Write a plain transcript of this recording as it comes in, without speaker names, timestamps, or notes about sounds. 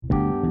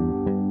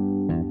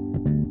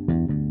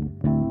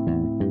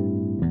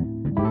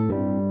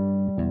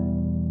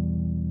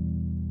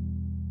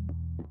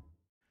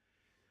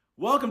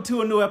Welcome to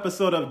a new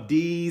episode of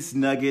D's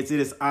Nuggets. It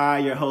is I,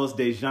 your host,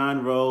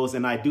 Dejan Rose,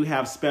 and I do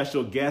have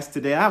special guests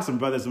today. I have some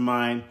brothers of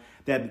mine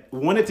that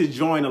wanted to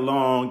join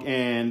along,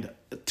 and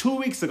 2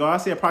 weeks ago, I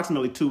say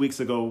approximately 2 weeks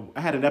ago, I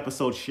had an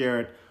episode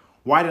shared,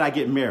 Why Did I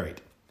Get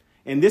Married?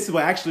 And this will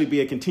actually be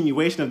a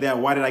continuation of that,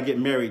 Why Did I Get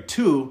Married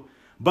too?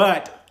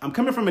 But I'm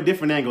coming from a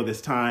different angle this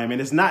time,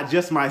 and it's not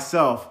just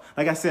myself.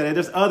 Like I said,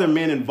 there's other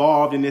men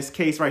involved in this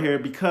case right here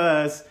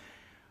because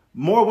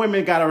more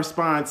women got a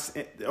response,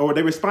 or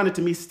they responded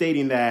to me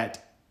stating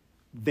that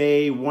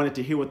they wanted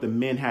to hear what the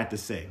men had to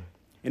say.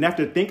 And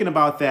after thinking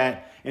about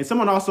that, and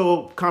someone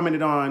also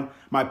commented on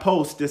my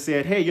post that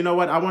said, hey, you know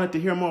what? I wanted to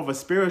hear more of a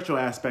spiritual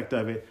aspect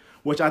of it,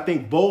 which I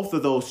think both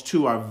of those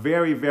two are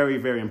very, very,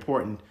 very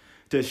important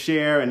to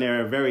share. And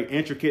they're very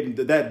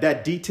intricate.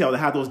 That detail, to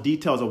have those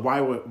details of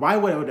why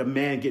would a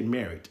man get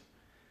married?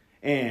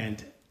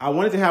 And I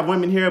wanted to have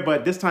women here,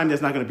 but this time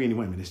there's not going to be any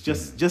women. It's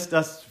just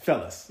us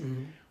fellas.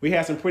 Mm-hmm. We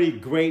had some pretty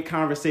great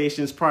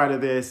conversations prior to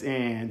this,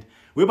 and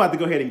we're about to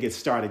go ahead and get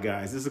started,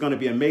 guys. This is going to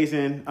be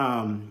amazing.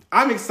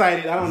 I'm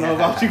excited. I don't know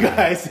about you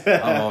guys.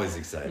 I'm always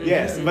excited.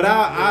 Yes, but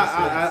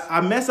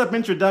I mess up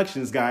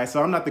introductions, guys,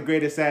 so I'm not the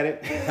greatest at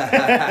it.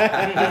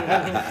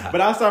 But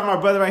I'll start with my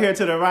brother right here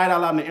to the right. I'll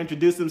allow him to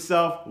introduce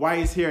himself, why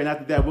he's here, and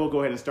after that, we'll go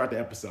ahead and start the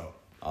episode.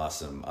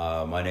 Awesome.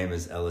 My name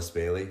is Ellis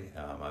Bailey.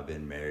 I've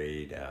been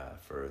married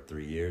for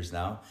 3 years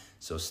now,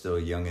 so still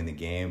young in the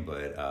game,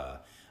 but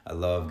I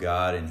love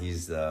God, and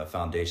He's the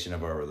foundation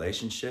of our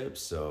relationship.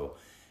 So,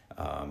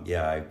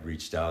 I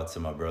reached out to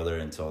my brother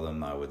and told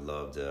him I would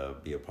love to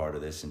be a part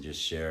of this and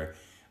just share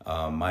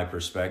my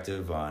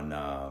perspective on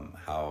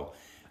how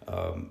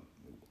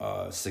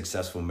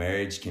successful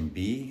marriage can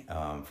be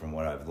from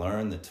what I've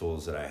learned, the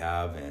tools that I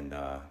have, and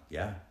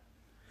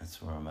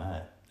that's where I'm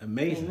at.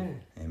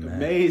 Amazing. Amen.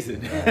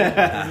 Amazing.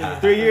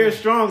 3 years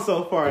strong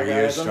so far, 3 guys.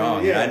 years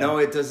strong. Yeah. I know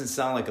it doesn't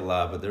sound like a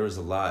lot, but there was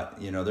a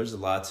lot, there's a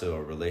lot to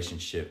a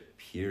relationship,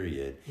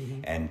 period.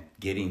 Mm-hmm. And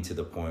getting to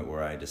the point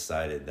where I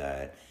decided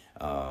that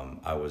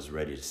I was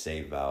ready to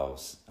say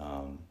vows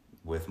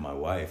with my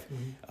wife.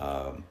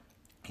 Mm-hmm.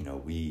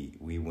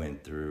 We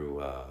went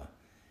through,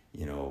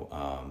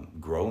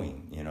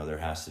 growing. There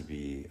has to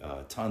be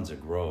tons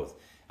of growth.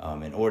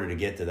 In order to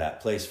get to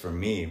that place for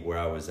me where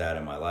I was at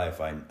in my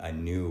life, I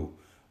knew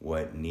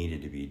what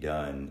needed to be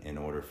done in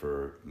order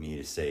for me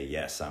to say,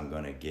 yes, I'm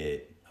going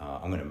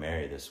to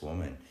marry this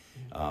woman.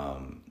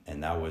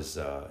 And that was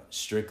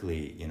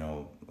strictly,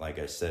 like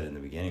I said in the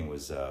beginning,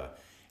 was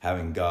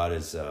having God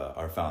as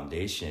our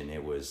foundation.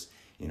 It was,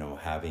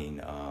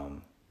 having,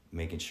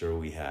 making sure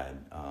we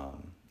had,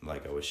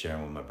 like I was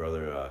sharing with my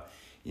brother,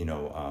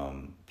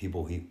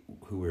 people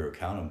who we were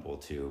accountable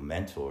to,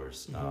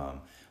 mentors. Mm-hmm.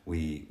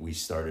 We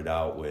started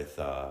out with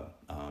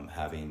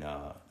having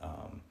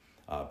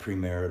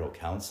premarital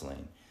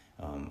counseling.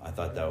 I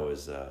thought that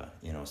was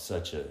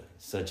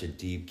such a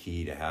deep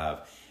key to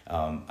have.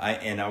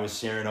 I was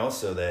sharing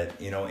also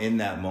that in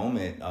that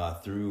moment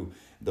through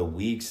the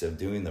weeks of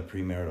doing the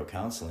premarital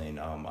counseling,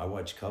 I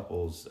watched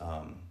couples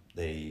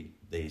they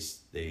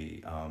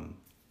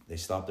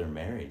stopped their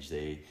marriage.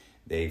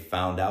 They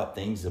found out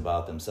things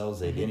about themselves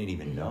they didn't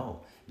even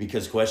know,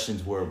 because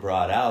questions were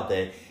brought out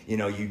that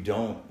you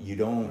don't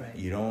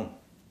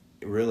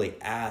really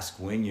ask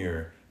when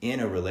you're in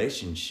a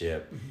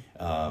relationship.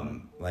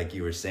 Like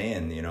you were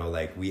saying,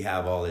 like we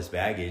have all this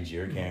baggage.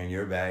 You're carrying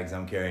your bags,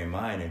 I'm carrying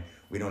mine, and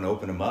we don't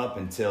open them up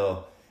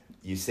until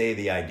you say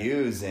the I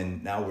do's,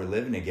 and now we're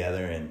living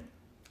together, and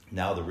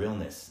now the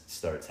realness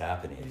starts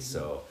happening. Mm-hmm.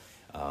 So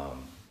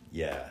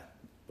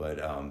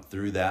but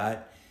through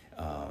that,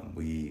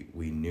 we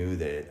knew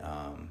that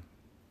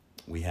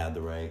we had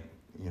the right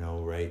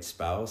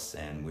spouse,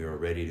 and we were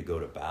ready to go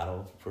to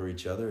battle for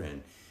each other,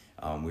 and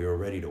we were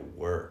ready to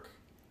work.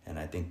 And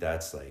I think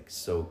that's like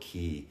so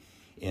key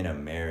in a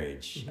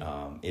marriage,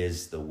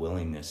 is the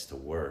willingness to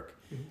work,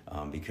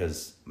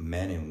 because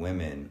men and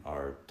women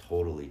are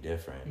totally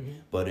different,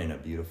 but in a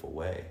beautiful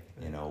way.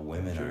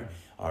 Women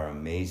are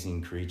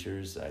amazing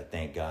creatures. I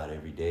thank God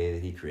every day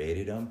that He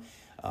created them,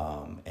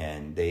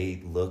 and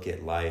they look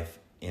at life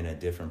in a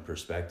different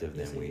perspective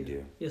than we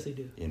do. Yes, they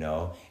do.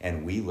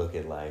 And we look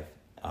at life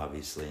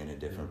obviously in a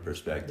different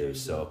perspective.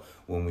 So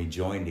when we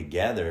join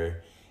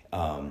together,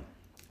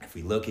 if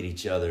we look at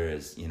each other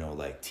as,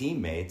 like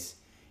teammates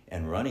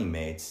and running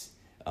mates,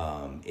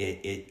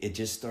 it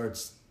just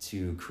starts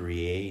to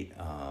create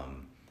a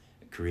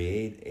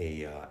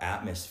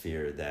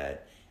atmosphere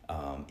that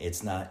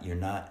you're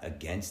not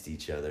against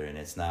each other, and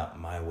it's not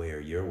my way or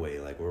your way.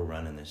 Like, we're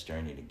running this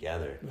journey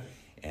together. Right.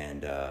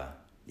 And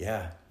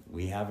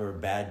we have our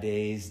bad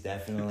days,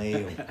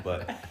 definitely,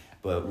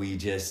 but we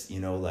just,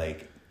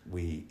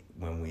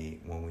 when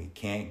we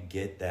can't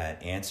get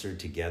that answer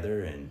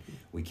together and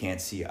we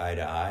can't see eye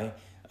to eye,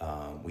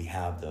 we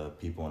have the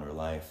people in our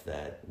life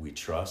that we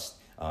trust,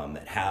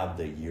 that have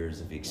the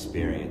years of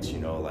experience,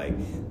 like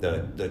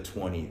the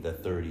 20, the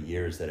 30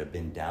 years that have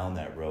been down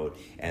that road,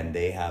 and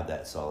they have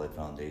that solid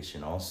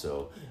foundation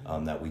also,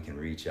 that we can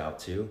reach out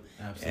to.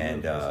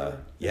 Absolutely.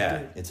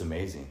 And it's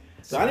amazing.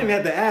 So I didn't even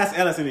have to ask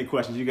Ellis any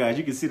questions, you guys.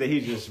 You can see that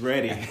he's just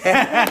ready.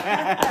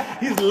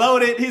 He's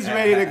loaded. He's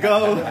ready to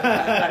go.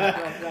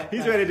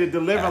 He's ready to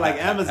deliver like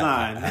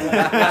Amazon.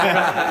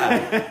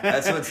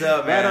 That's what's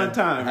up, man. Right on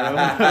time,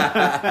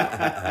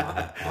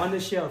 On the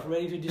shelf,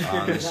 ready to distribute.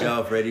 On the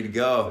shelf, ready to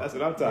go. That's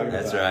what I'm talking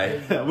about. That's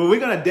right. Well, we're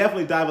going to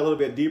definitely dive a little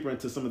bit deeper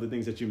into some of the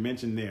things that you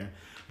mentioned there.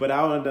 But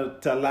I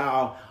wanted to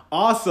allow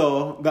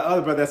also the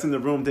other brother that's in the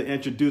room to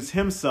introduce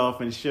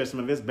himself and share some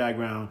of his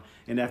background.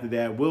 And after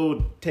that,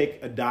 we'll take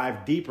a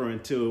dive deeper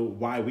into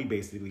why we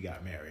basically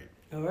got married.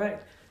 All right.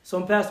 So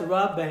I'm Pastor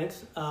Rob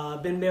Banks.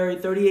 I've been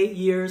married 38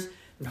 years.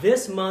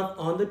 This month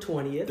on the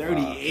 20th.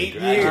 38 years.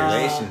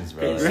 Congratulations,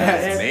 bro. That's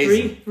That's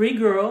amazing. Three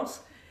girls.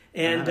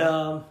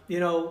 And,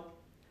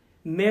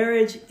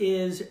 marriage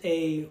is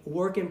a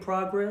work in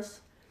progress.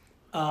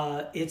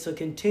 It's a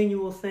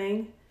continual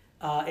thing.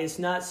 It's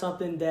not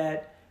something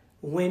that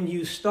when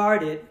you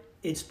start it,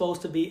 it's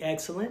supposed to be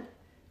excellent.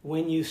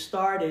 When you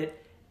start it,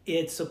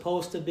 it's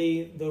supposed to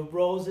be the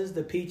roses,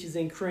 the peaches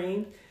and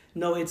cream.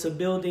 No, it's a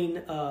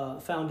building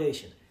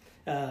foundation.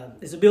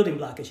 It's a building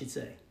block, I should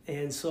say.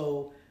 And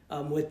so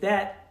with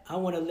that, I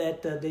want to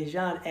let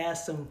Dejan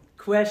ask some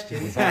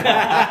questions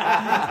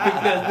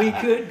because we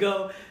could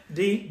go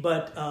deep,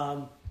 but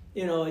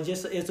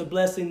it's a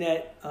blessing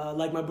that,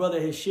 like my brother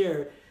has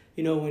shared,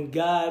 when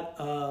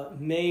God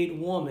made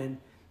woman,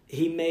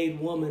 he made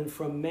woman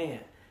from man.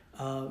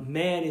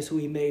 Man is who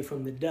he made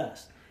from the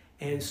dust.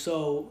 And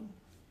so,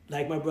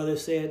 like my brother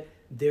said,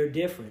 they're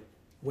different.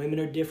 Women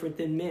are different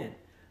than men.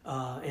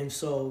 And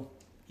so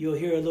you'll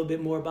hear a little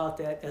bit more about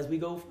that as we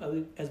go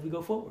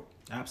forward.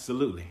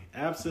 Absolutely.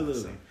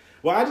 Awesome.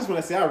 Well, I just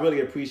want to say I really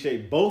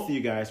appreciate both of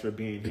you guys for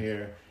being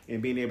here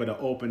and being able to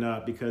open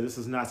up, because this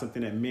is not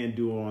something that men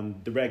do on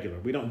the regular.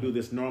 We don't do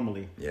this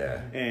normally.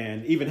 Yeah.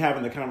 And even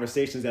having the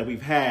conversations that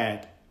we've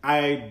had,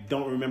 I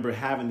don't remember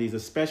having these,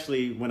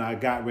 especially when I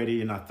got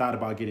ready and I thought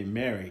about getting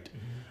married,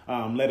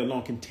 let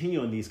alone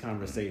continuing these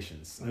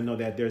conversations. I know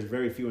that there's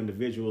very few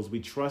individuals we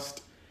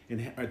trust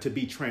to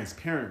be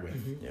transparent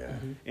with.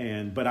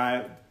 Yeah.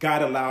 But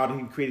God allowed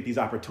and created these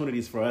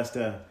opportunities for us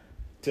to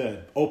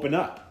open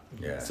up.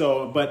 Yeah.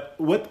 So, but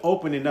with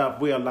opening up,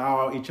 we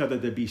allow each other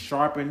to be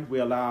sharpened. We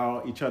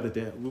allow each other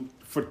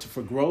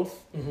for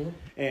growth,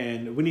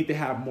 and we need to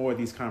have more of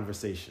these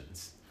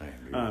conversations. I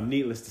agree.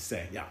 Needless to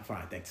say, yeah,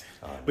 fine, thanks.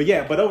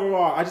 But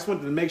overall, I just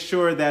wanted to make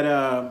sure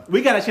that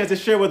we got a chance to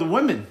share with the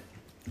women,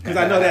 because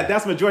I know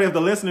that's the majority of the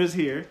listeners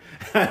here.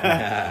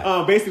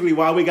 Basically,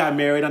 why we got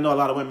married. I know a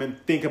lot of women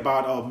think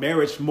about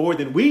marriage more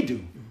than we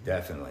do.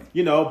 Definitely.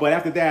 But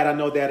after that, I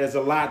know that there's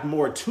a lot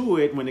more to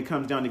it when it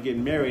comes down to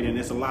getting married, and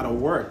it's a lot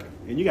of work.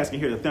 And you guys can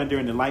hear the thunder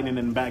and the lightning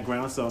in the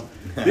background. So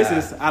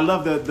I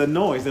love the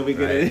noise that we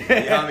get. Right. The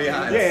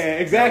ambiance. Yeah,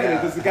 exactly.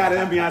 Yeah. This has got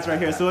an ambiance right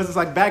here. So it's just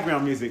like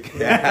background music.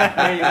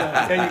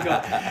 Yeah. There you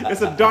go.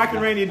 It's a dark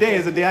and rainy day.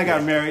 It's the day I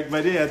got married,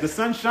 but yeah, the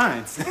sun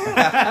shines.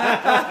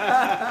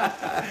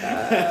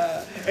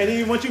 And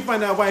even once you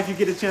find out wife, you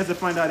get a chance to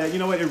find out that,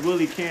 it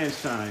really can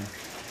shine.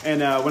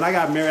 And when I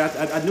got married,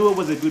 I knew it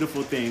was a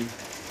beautiful thing.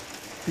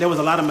 There was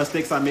a lot of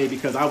mistakes I made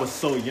because I was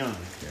so young.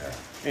 Yeah.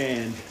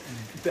 And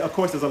of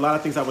course, there's a lot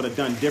of things I would have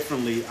done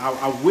differently.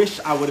 I wish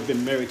I would have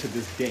been married to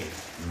this day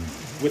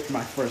with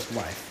my first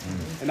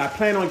wife. And I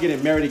plan on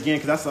getting married again,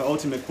 because that's the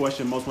ultimate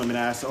question most women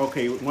ask.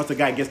 Okay, once a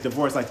guy gets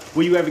divorced, like,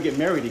 will you ever get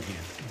married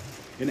again?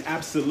 And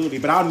absolutely,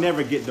 but I'll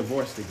never get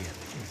divorced again.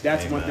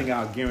 That's Amen. one thing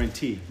I'll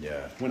guarantee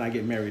when I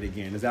get married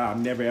again, is that I'll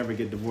never, ever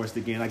get divorced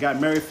again. I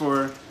got married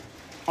for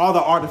all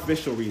the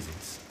artificial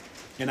reasons.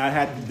 And I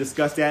had to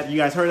discuss that. You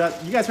guys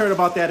heard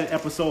about that in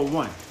episode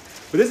 1.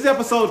 But this is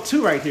episode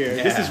 2 right here.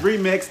 Yeah. This is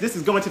remix. This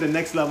is going to the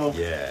next level.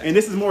 Yeah. And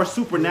this is more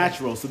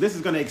supernatural. So this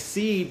is going to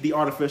exceed the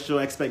artificial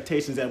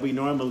expectations that we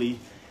normally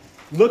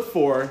look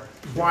for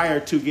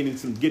prior to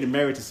getting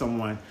married to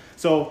someone.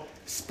 So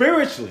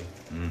spiritually,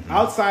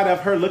 outside of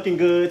her looking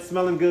good,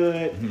 smelling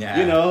good,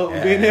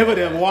 being able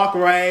to walk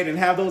right and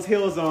have those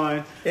heels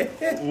on,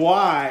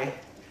 why?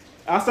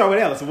 I'll start with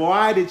Ellis.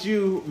 Why did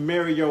you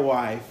marry your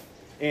wife?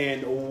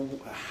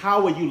 And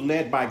how were you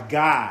led by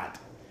God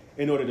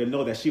in order to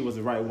know that she was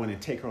the right one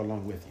and take her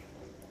along with you?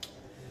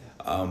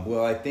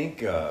 Well, I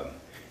think a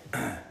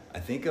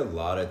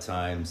lot of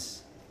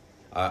times,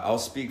 I'll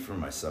speak for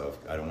myself.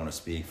 I don't want to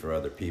speak for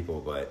other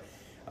people, but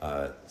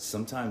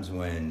sometimes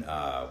when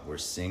we're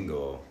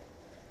single,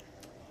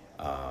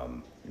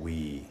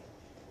 we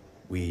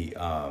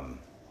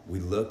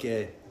look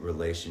at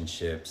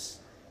relationships,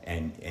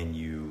 and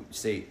you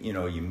say,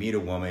 you meet a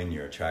woman,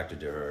 you're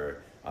attracted to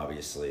her.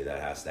 Obviously,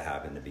 that has to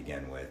happen to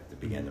begin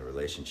the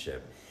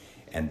relationship.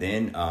 And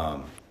then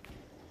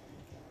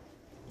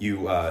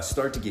you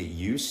start to get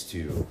used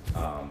to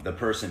the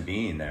person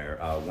being there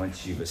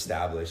once you've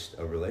established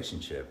a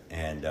relationship.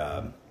 And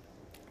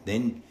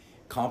then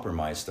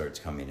compromise starts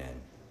coming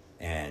in.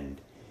 And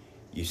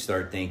you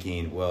start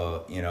thinking,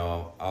 well,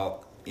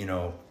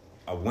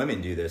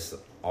 women do this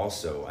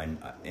also.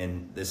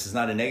 And this is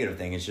not a negative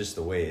thing. It's just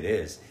the way it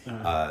is.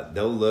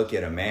 They'll look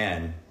at a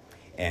man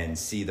and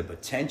see the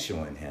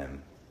potential in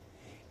him,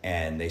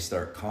 and they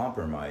start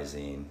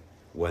compromising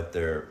what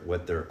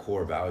their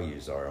core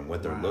values are and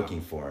what they're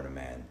looking for in a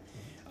man.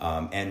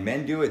 And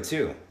men do it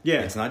too.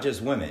 Yeah. It's not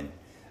just women.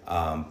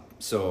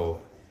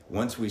 So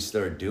once we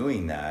start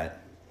doing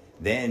that,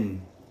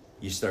 then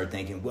you start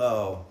thinking,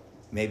 well,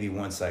 maybe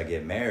once I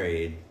get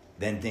married,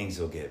 then things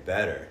will get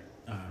better.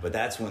 But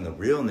that's when the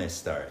realness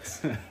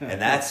starts.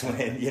 And that's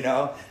when,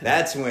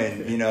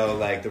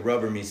 like the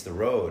rubber meets the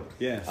road.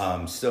 Yes.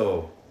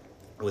 So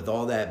with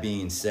all that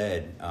being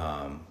said,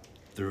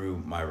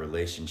 through my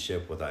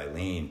relationship with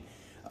Eileen,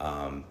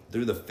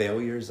 through the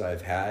failures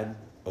I've had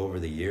over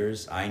the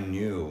years, I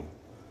knew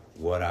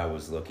what I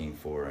was looking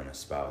for in a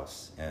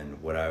spouse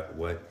and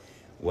what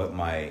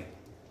my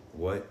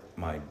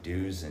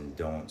do's and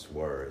don'ts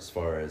were, as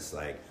far as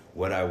like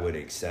what I would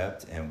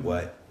accept and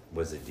what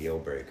was a deal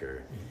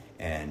breaker.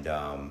 And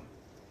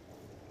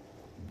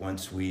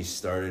once we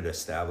started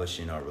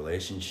establishing our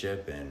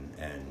relationship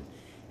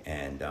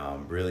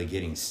and really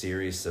getting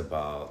serious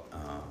about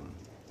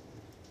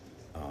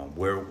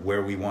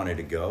where we wanted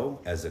to go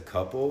as a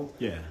couple,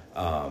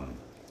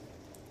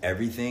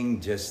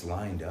 everything just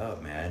lined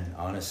up, man,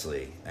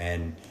 honestly.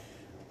 And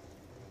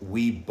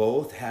we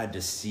both had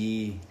to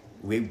see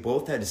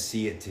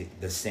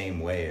it the same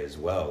way as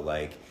well.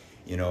 Like,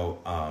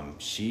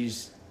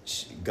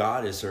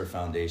 God is her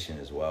foundation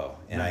as well.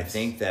 And nice. I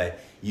think that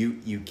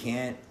you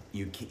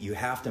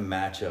have to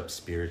match up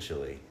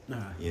spiritually.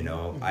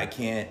 Mm-hmm. I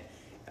can't,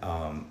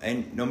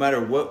 and no matter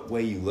what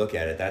way you look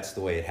at it, that's the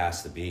way it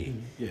has to be.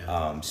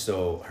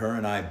 So her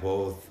and I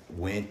both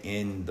went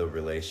in the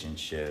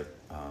relationship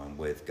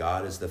with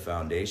God as the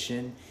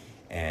foundation.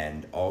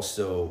 And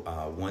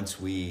also once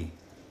we,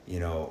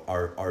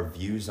 our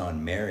views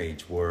on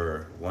marriage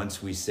were,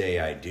 once we say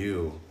I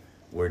do,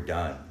 we're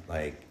done.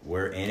 Like,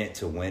 we're in it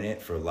to win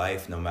it for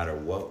life, no matter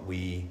what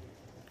we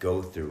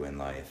go through in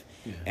life.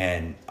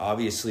 And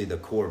obviously the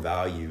core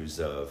values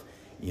of,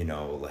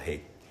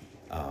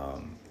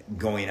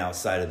 going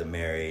outside of the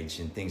marriage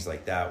and things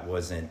like that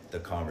wasn't the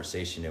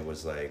conversation. It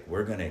was like,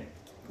 we're gonna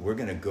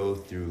go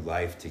through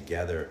life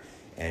together,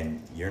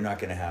 and you're not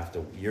gonna have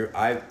to.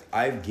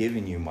 I've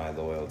given you my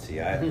loyalty.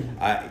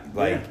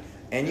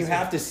 And you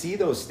have to see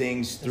those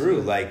things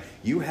through. Like,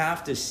 you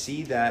have to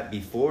see that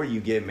before you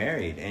get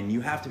married, and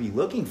you have to be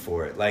looking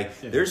for it. Like,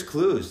 there's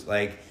clues.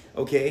 Like,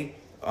 okay,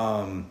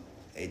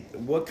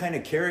 what kind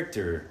of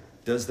character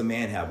does the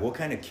man have? What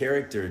kind of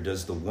character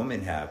does the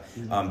woman have?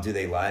 Do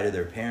they lie to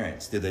their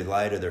parents? Do they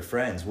lie to their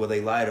friends? Will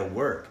they lie to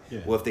work?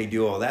 Well, if they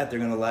do all that, they're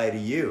going to lie to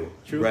you,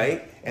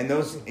 right? And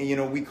those,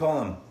 we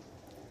call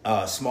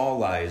them small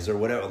lies or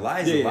whatever.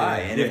 Lie's a lie.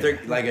 And if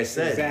they're, like I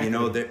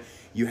said,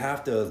 you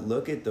have to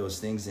look at those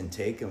things and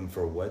take them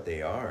for what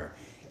they are.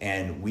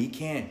 And we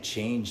can't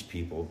change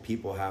people.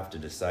 People have to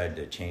decide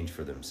to change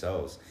for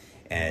themselves.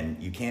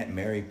 And you can't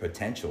marry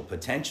potential.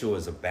 Potential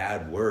is a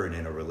bad word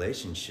in a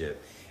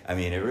relationship. I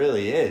mean, it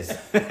really is.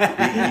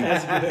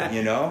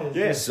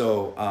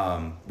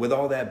 So with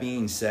all that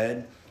being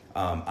said,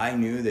 I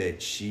knew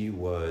that she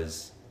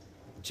was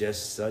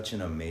just such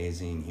an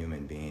amazing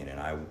human being, and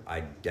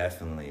I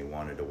definitely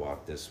wanted to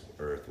walk this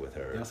earth with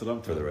her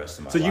for the rest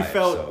of my life.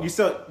 You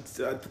felt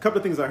a couple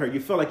of things I heard. You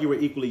felt like you were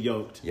equally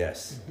yoked.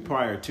 Yes.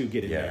 Prior to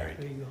getting married.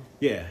 There you go.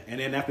 Yeah, and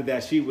then after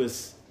that, she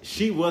was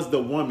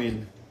the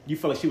woman. You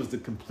felt like she was the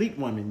complete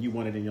woman you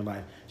wanted in your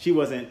life. She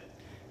wasn't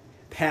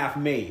half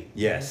made.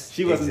 Yes.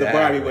 She wasn't the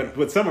Barbie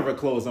with some of her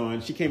clothes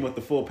on. She came with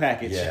the full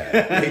package.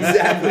 Yeah,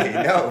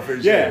 exactly. No,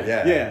 for sure.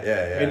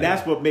 Yeah. And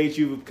that's what made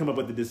you come up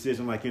with the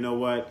decision, like, you know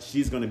what?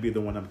 She's going to be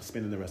the one I'm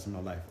spending the rest of my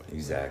life with.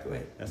 Exactly.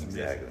 That's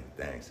amazing. Exactly.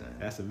 Thanks, man.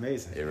 That's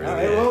amazing. It really all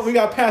right, is. well, we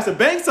got Pastor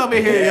Banks over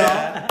here, y'all.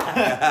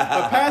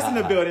 A pastor in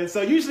the building.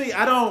 So usually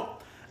I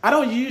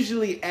don't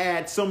usually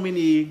add so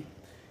many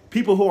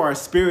people who are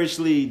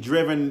spiritually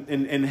driven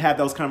and have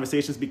those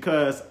conversations,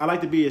 because I like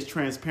to be as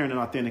transparent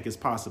and authentic as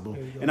possible.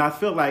 And I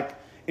feel like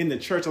in the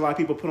church, a lot of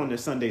people put on their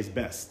Sunday's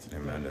best.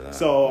 Amen to that.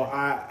 So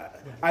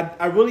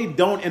I really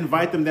don't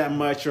invite them that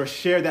much or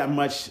share that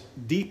much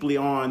deeply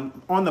on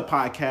the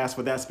podcast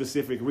for that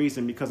specific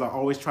reason, because I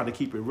always try to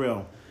keep it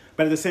real.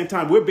 But at the same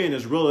time, we're being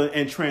as real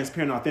and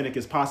transparent and authentic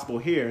as possible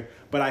here,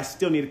 but I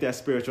still needed that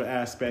spiritual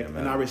aspect.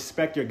 Amen. And I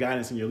respect your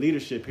guidance and your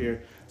leadership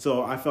here.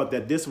 So I felt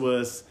that this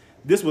was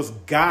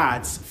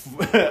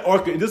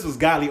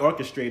godly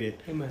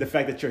orchestrated. Amen. The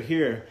fact that you're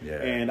here.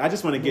 And I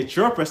just want to get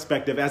your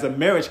perspective as a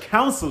marriage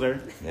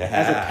counselor,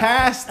 as a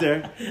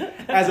pastor,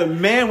 as a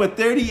man with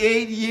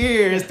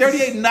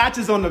 38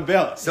 notches on the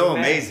belt. So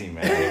amazing,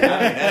 man.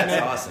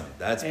 That's awesome.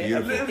 That's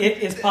beautiful.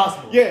 It's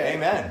possible. Yeah.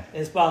 Amen.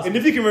 It's possible. And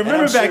if you can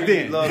remember back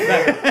then.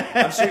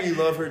 I'm sure you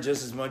love her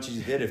just as much as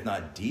you did, if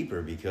not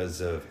deeper,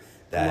 because of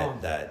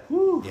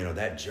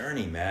that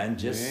journey, man.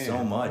 Just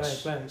so much,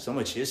 so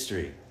much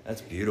history. That's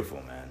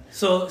beautiful, man.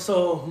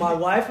 So my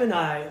wife and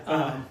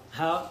I,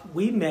 how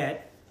we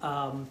met.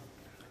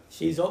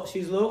 She's a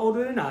little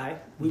older than I.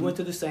 We went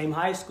to the same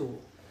high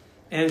school,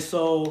 and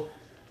so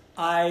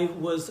I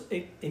was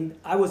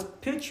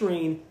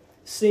picturing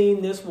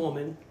seeing this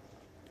woman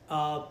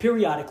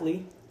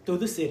periodically through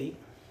the city,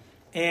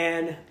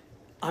 and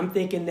I'm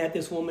thinking that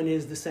this woman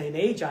is the same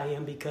age I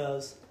am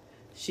because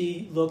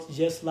she looks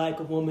just like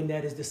a woman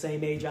that is the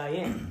same age I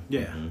am.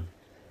 Yeah. Mm-hmm.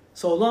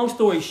 So long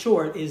story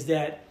short is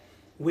that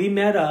we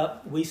met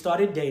up, we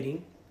started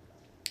dating,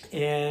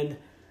 and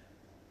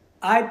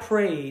I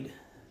prayed.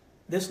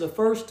 This is the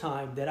first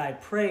time that I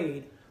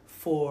prayed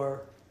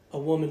for a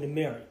woman to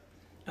marry.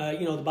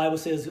 The Bible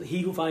says,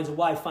 he who finds a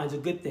wife finds a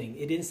good thing.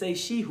 It didn't say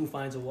she who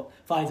finds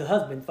a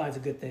husband finds a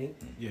good thing.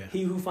 Yeah.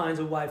 He who finds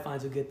a wife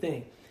finds a good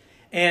thing.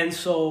 And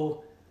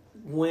so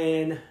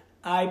when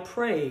I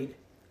prayed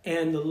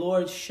and the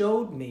Lord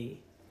showed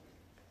me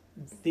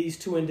these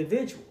two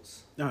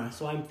individuals,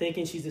 so I'm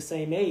thinking she's the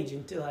same age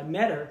until I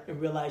met her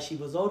and realized she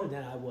was older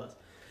than I was.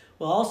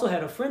 Well, I also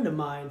had a friend of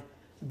mine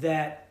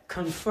that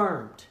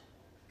confirmed.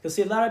 Because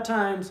see, a lot of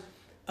times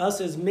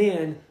us as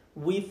men,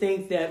 we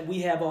think that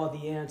we have all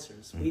the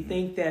answers. We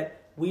think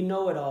that we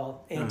know it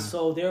all. And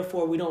so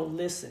therefore we don't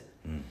listen.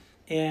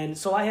 And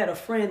so I had a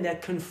friend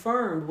that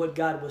confirmed what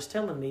God was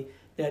telling me,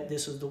 that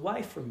this was the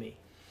wife for me.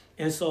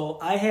 And so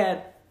I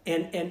had,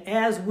 and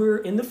as we're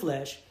in the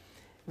flesh,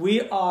 we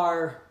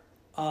are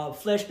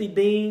fleshly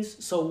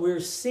beings. So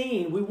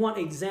we want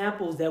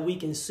examples that we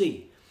can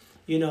see,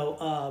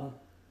 and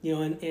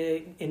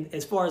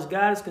as far as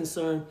God is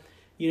concerned,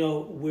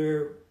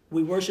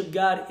 we worship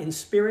God in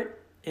spirit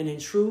and in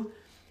truth.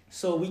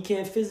 So we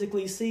can't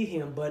physically see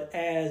him, but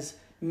as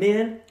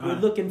men, we're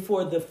looking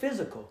for the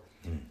physical.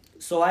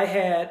 So I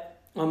had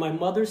on my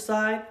mother's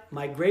side,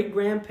 my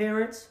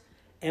great-grandparents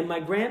and my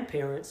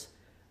grandparents,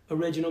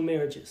 original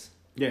marriages.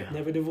 Yeah.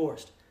 Never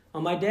divorced.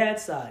 On my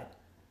dad's side,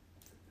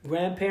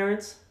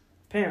 grandparents,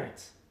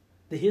 parents,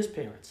 his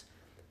parents,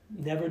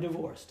 never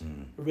divorced.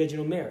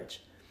 Original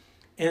marriage.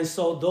 And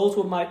so those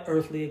were my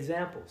earthly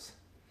examples.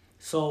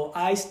 So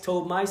I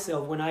told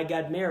myself when I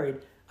got married,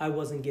 I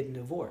wasn't getting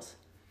divorced.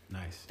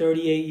 Nice.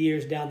 38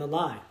 years down the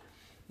line.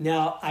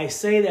 Now, I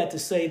say that to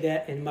say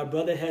that, and my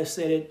brother has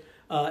said it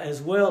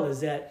as well,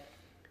 is that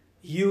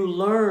you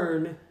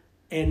learn,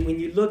 and when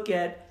you look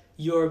at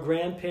your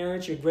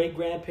grandparents, your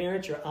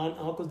great-grandparents, your aunt,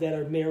 uncles that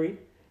are married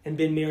and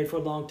been married for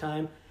a long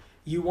time,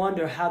 you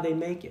wonder how they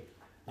make it.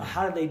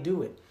 How do they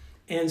do it?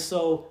 And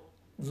so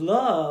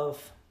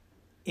love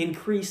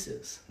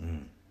increases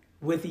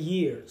with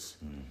years.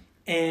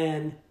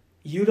 And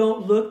you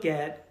don't look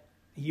at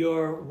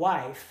your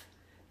wife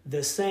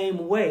the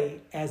same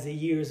way as the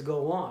years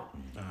go on.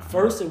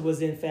 First it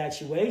was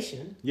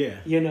infatuation. Yeah.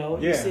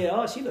 You say,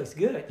 oh, she looks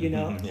good,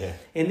 Yeah.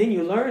 And then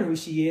you learn who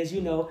she is,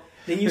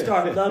 then you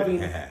start loving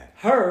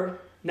her,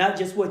 not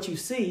just what you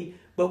see,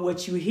 but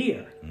what you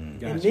hear.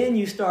 Gotcha. And then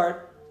you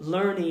start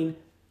learning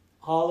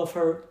all of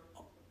her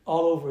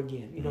all over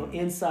again,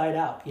 inside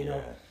out,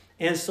 Yeah.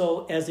 And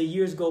so as the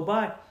years go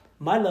by,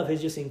 my love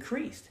has just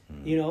increased,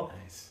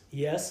 Nice.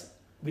 Yes,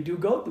 we do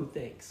go through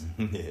things.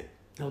 Yeah.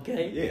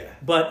 Okay? Yeah.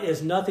 But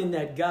it's nothing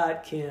that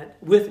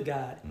with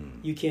God,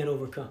 you can't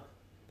overcome.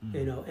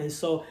 And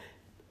so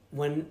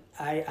when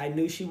I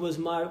knew she was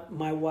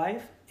my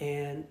wife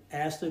and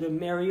asked her to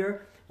marry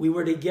her, we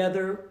were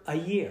together a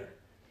year.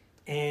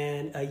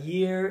 And a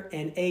year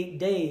and 8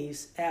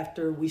 days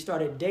after we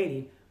started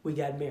dating, we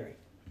got married.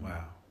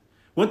 Wow.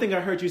 One thing I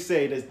heard you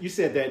say is you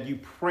said that you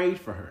prayed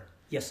for her.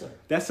 Yes, sir.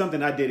 That's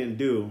something I didn't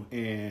do,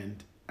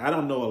 and I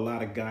don't know a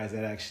lot of guys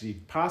that actually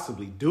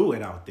possibly do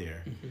it out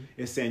there.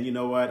 It's saying, you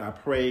know what, I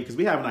pray, because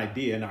we have an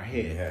idea in our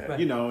head, Yeah. Right.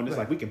 and it's Right.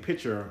 like we can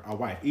picture our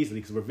wife easily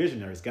because we're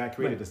visionaries. God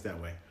created Right. us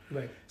that way.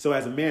 Right. So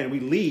as a man, we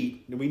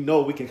lead, and we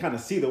know we can kind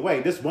of see the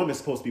way. This woman's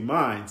supposed to be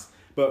mine,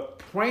 but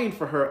praying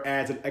for her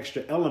adds an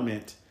extra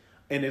element.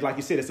 And like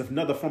you said, it's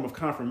another form of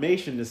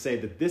confirmation to say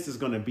that this is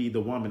going to be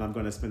the woman I'm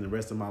going to spend the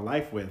rest of my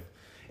life with.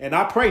 And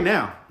I pray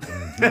now.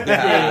 Yeah,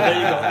 there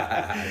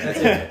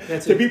you go.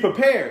 That's to it. be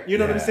prepared. You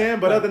know what I'm Yeah. saying?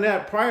 But other than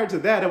that, prior to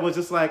that, it was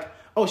just like,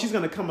 oh, she's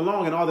going to come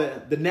along and all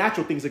the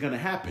natural things are going to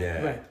happen.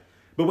 Yeah. Right.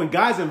 But when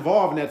God's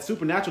involved and that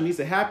supernatural needs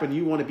to happen,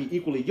 you want to be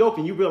equally yoked,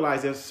 and you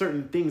realize there's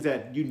certain things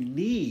that you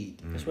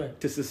need That's right.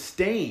 to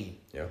sustain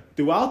Yep.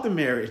 throughout the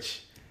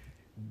marriage.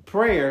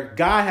 Prayer,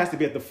 God has to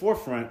be at the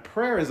forefront.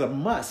 Prayer is a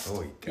must.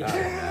 Oh, God,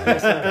 man. Got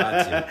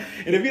to.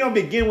 And if you don't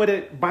begin with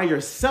it by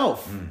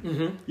yourself,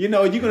 you're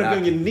going to be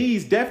on your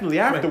knees definitely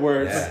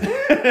afterwards,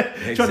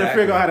 Yeah. trying to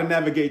figure out how to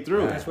navigate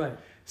through That's it. right.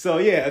 So,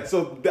 yeah,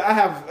 so I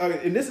have,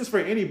 and this is for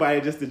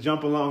anybody just to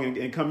jump along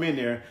and come in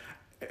there.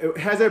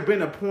 Has there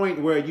been a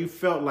point where you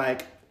felt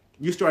like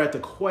you started to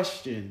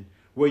question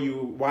why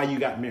you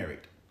got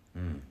married?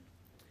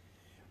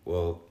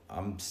 Well,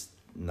 I'm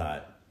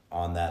not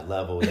on that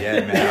level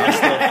yet, man. I'm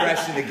still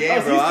fresh in the game,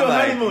 Oh, so bro. you I'm still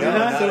like, honeymoon, no, huh?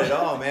 not So- at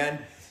all, man.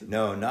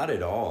 No, not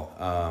at all.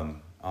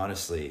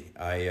 Honestly,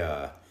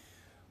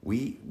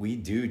 we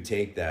do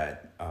take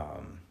that,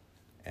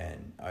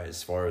 and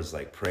as far as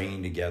like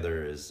praying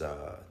together is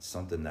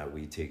something that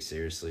we take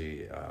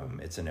seriously.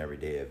 It's an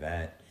everyday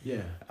event.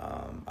 Yeah.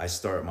 I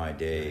start my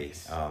day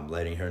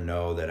letting her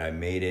know that I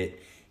made it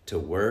to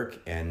work,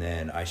 and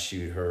then I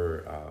shoot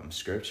her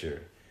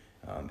scripture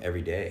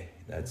every day.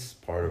 That's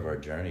part of our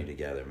journey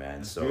together,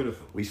 man. So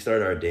beautiful. we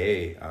start our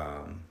day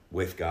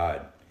with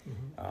God,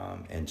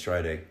 and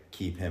try to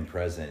keep him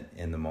present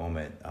in the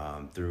moment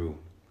through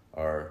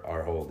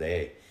our whole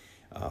day.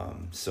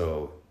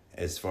 So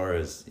as far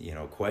as,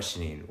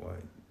 questioning,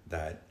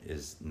 that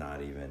is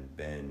not even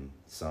been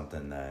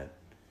something that.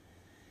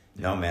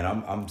 No, man,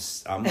 I'm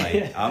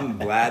like, I'm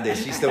glad that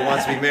she still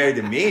wants to be married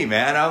to me,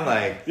 man. I'm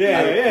like,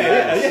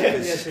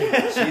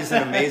 she's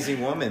an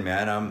amazing woman,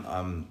 man.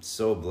 I'm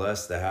so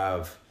blessed to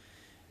have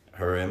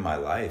her in my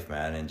life,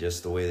 man, and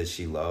just the way that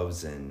she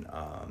loves and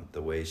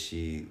the way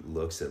she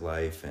looks at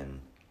life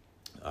and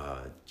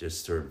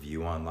just her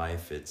view on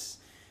life.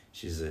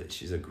 She's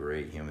a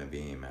great human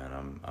being,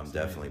 man. I'm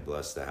definitely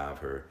blessed to have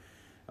her.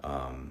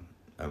 I'm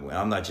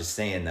not just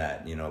saying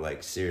that,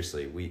 like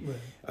seriously.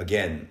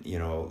 Again,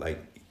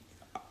 like.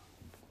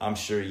 I'm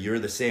sure you're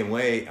the same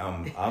way.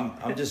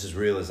 I'm just as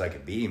real as I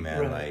could be, man.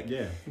 Right.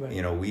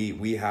 Like,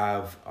 we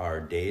have our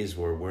days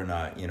where we're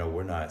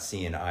not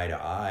seeing eye to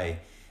eye,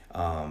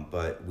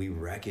 but we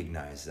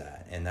recognize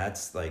that, and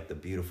that's like the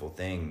beautiful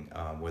thing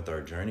with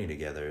our journey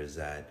together is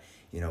that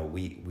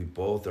we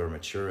both are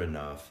mature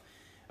enough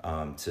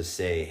to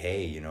say,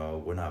 hey,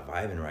 we're not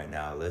vibing right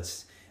now.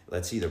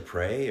 Let's either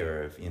pray,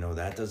 or if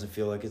that doesn't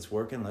feel like it's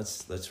working,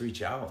 let's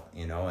reach out,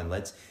 and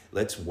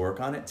let's work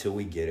on it till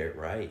we get it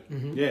right.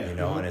 And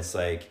it's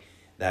like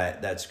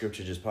that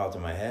scripture just popped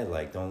in my head,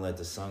 like, don't let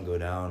the sun go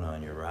down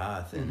on your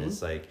wrath. And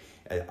it's like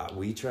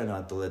we try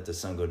not to let the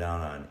sun go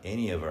down on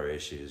any of our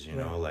issues,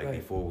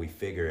 before we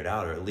figure it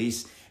out, or at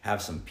least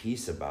have some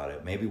peace about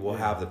it. Maybe we'll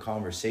have the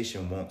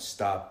conversation, won't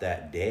stop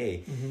that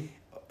day.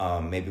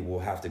 Maybe we'll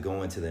have to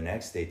go into the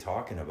next day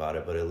talking about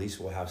it, but at least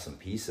we'll have some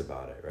peace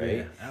about it, right?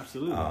 Yeah,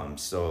 absolutely.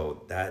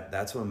 So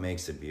that's what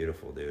makes it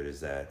beautiful, dude, is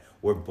that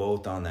we're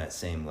both on that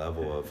same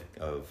level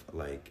of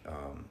like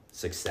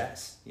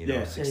success,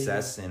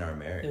 success in our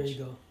marriage. There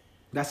you go.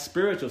 That's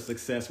spiritual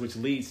success, which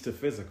leads to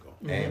physical.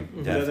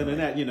 And other than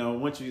that,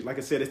 once you, like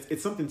I said,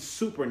 it's something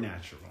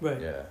supernatural. Right.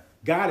 Yeah.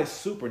 God is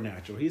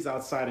supernatural. He's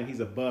outside and he's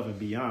above and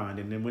beyond.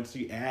 And then once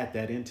you add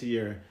that into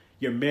your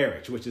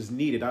marriage, which is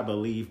needed, I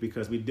believe,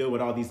 because we deal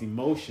with all these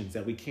emotions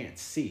that we can't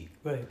see.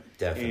 Right.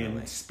 Definitely.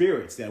 And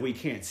spirits that we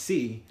can't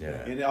see. Yeah.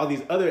 And all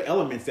these other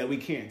elements that we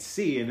can't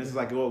see. And it's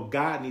like, well,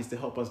 God needs to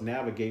help us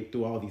navigate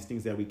through all these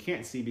things that we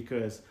can't see,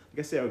 because, like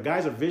I said, our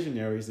guys are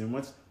visionaries, and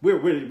once we're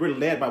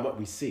led by what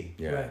we see.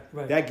 Yeah.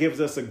 Right. That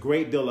gives us a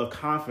great deal of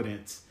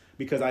confidence,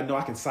 because I know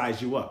I can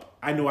size you up.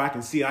 I know I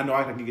can see. I know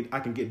I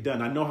can get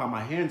done. I know how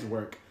my hands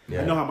work.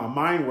 Yeah. I know how my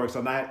mind works.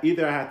 So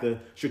either I have to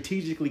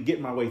strategically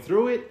get my way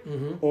through it,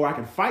 or I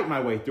can fight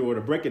my way through it,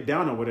 or break it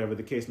down, or whatever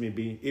the case may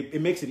be.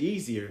 It makes it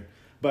easier.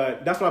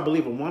 But that's why I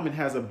believe a woman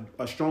has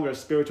a stronger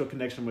spiritual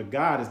connection with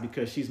God, is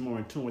because she's more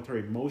in tune with her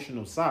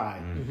emotional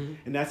side.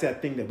 And that's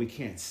that thing that we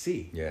can't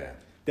see. Yeah.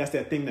 That's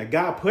that thing that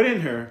God put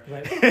in her,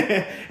 Right.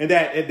 and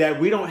that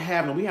we don't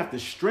have, and we have to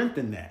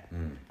strengthen that.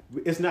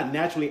 It's not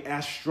naturally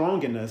as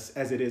strong in us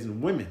as it is in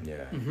women.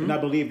 Yeah. And I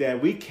believe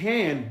that we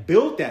can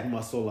build that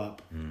muscle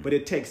up, but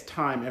it takes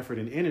time, effort,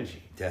 and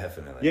energy.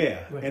 Definitely.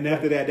 Yeah. Right. And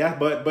after that,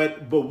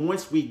 but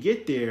once we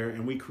get there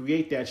and we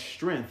create that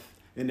strength,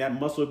 and that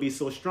muscle will be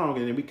so strong,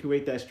 and then we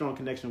create that strong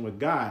connection with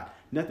God,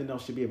 nothing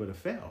else should be able to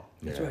fail.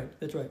 That's right.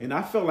 That's right. And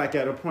I felt like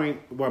at a point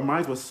where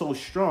mine was so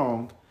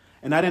strong,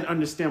 and I didn't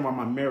understand why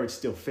my marriage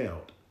still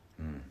failed.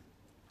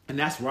 And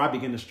that's where I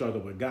began to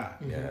struggle with God.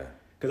 Yeah.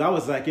 Because I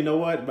was like, you know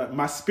what? But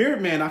my spirit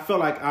man, I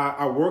felt like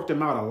I worked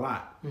him out a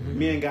lot.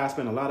 Me and God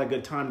spent a lot of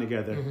good time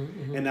together,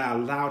 and I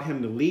allowed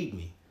him to lead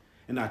me.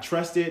 And I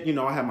trusted,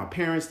 I had my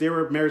parents, they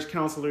were marriage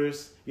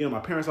counselors. My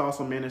parents are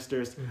also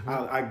ministers.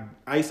 I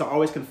used to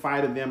always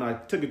confide in them. I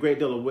took a great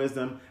deal of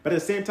wisdom. But at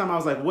the same time, I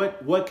was like,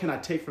 what can I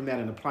take from that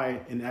and apply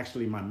it in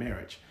actually my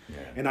marriage? Yeah.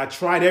 And I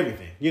tried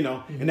everything,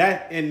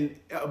 and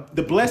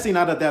the blessing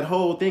out of that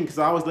whole thing, because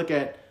I always look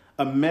at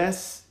a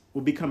mess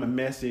will become a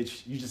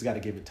message. You just got to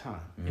give it time.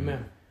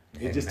 Amen.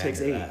 It just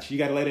takes age. That. You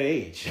got to let it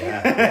age.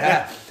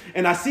 Yeah.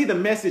 And I see the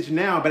message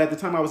now, but at the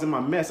time I was in my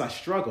mess, I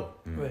struggled.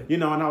 Right.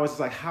 And I was just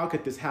like, how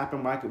could this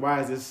happen?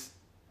 Why is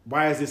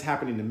this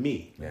happening to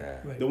me? Yeah.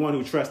 Right. The one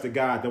who trusted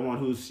God, the one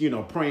who's,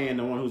 praying,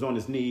 the one who's on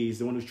his knees,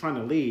 the one who's trying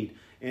to lead.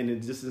 And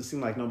it just doesn't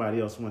seem like nobody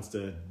else wants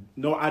to.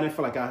 No, I didn't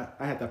feel like I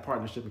had that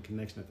partnership and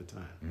connection at the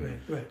time.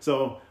 Right.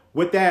 So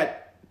with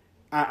that,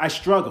 I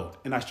struggled.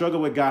 And I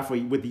struggled with God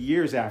with the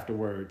years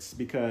afterwards,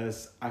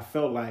 because I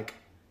felt like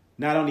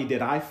not only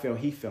did I fail,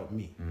 he felt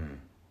me.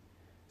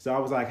 So I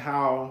was like,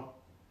 how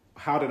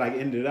did I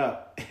ended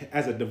up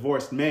as a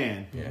divorced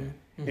man? Yeah.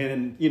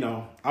 And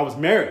I was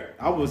married.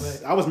 I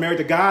was married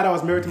to God. I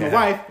was married to my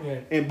wife,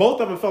 and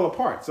both of them fell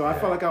apart. So I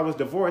felt like I was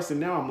divorced,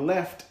 and now I'm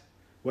left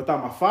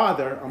without my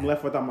father. I'm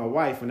left without my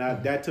wife, and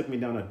that took me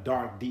down a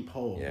dark, deep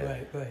hole. Yeah.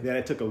 Right. That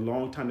it took a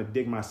long time to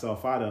dig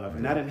myself out of,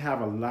 and I didn't have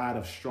a lot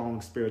of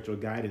strong spiritual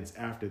guidance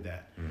after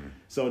that.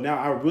 So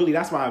now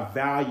that's why I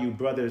value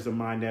brothers of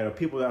mine that are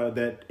people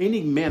that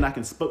any man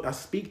I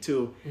speak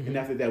to, and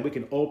after that we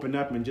can open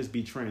up and just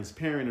be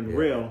transparent and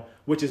real,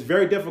 which is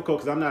very difficult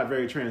because I'm not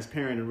very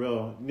transparent and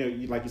real.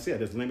 Like you said,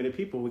 there's limited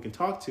people we can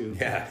talk to,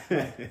 Yeah.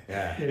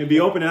 Yeah. and be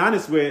open and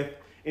honest with.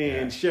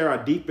 and share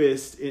our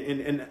deepest,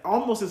 and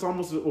almost it's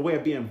almost a way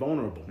of being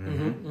vulnerable.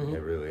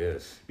 It really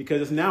is.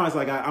 Because it's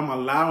like I'm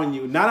allowing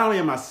you, not only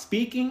am I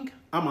speaking,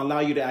 I'm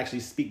allowing you to actually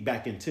speak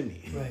back into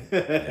me. Right.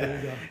 There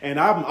you go. And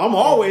I'm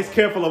always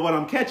careful of what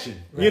I'm catching.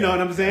 Right. You know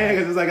what I'm saying?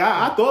 Because it's like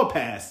I throw a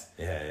pass.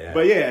 Yeah.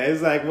 But yeah,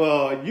 it's like,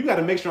 well, you got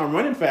to make sure I'm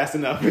running fast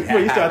enough before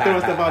you start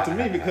throwing stuff out to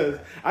me, because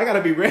I got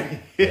to be ready.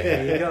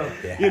 There you go.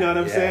 You know what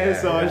I'm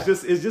saying? So it's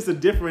just a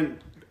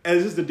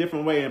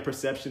different way in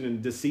perception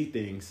and to see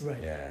things.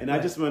 Right. Yeah. And I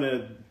just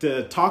wanted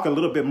to talk a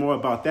little bit more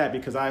about that,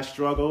 because I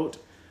struggled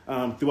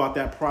throughout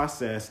that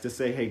process to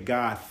say, hey,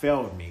 God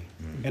failed me.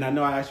 And I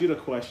know I asked you the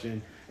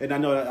question, and I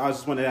know that I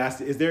just wanted to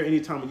ask, is there any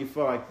time when you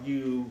felt like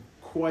you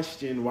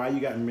questioned why you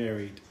got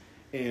married?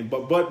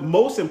 But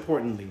most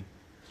importantly,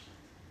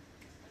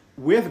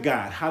 with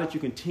God, how did you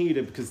continue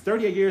to, because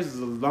 38 years is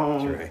a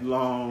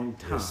long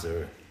time. Yes,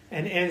 sir.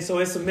 And so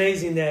it's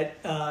amazing that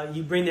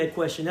you bring that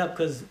question up,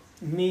 because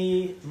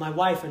my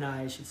wife and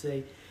I should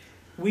say,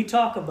 we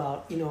talk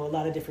about, a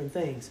lot of different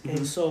things.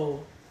 And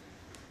so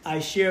I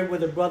shared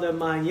with a brother of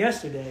mine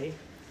yesterday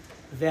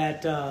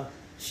that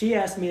she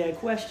asked me that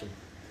question.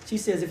 She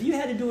says, if you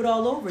had to do it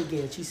all over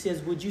again, she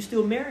says, would you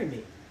still marry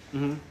me?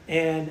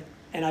 And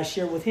I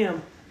shared with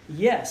him,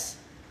 yes,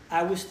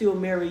 I would still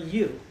marry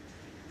you.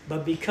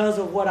 But because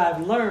of what I've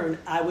learned,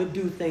 I would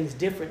do things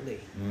differently.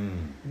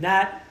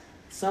 Not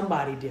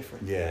somebody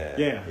different.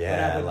 Yeah. But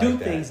I would do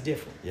things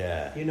different.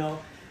 Yeah.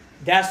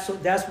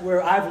 That's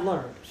where I've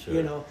learned,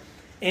 Sure.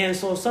 And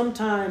so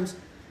sometimes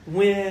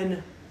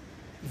when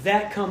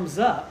that comes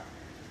up,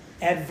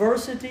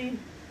 adversity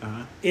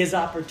is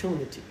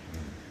opportunity.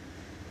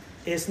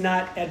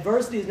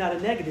 Adversity is not a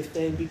negative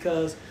thing,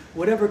 because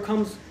whatever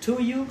comes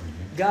to you,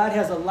 God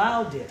has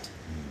allowed it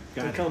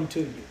to come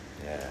to you.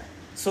 Yeah.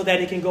 So that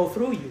it can go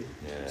through you.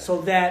 Yeah.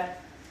 So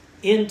that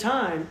in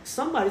time,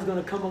 somebody's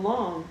going to come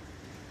along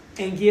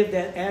and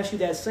ask you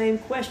that same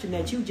question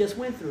that you just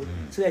went through,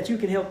 so that you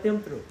can help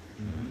them through.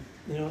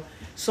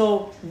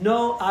 So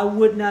no, I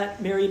would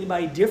not marry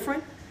anybody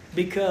different,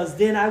 because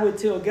then I would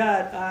tell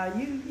God,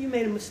 you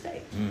made a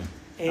mistake.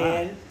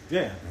 And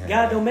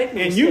God don't make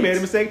mistakes. And you made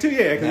a mistake too,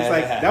 because it's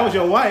like, that was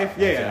your wife.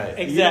 Yeah. Right.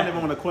 Exactly. You don't ever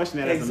want to question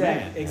that as a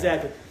man.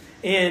 Exactly.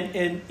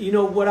 And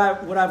what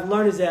I've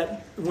learned is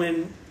that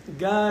when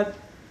God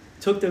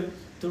took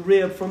the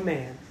rib from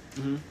man,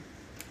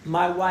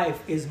 my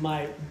wife is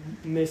my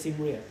missing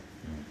rib.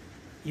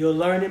 You'll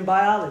learn in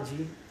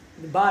biology,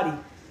 the body,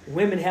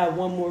 women have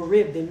one more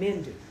rib than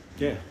men do.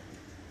 Yeah.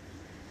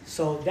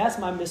 So that's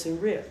my missing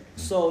rib.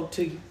 So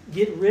to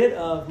get rid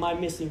of my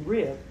missing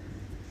rib,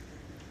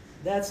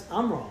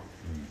 I'm wrong.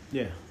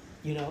 Yeah.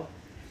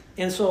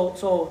 And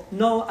so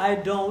no, I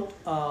don't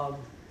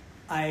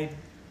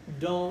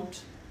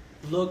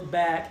look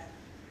back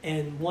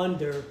and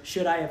wonder,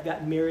 should I have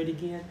gotten married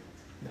again?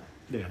 No.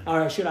 Yeah.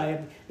 Or should I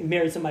have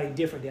married somebody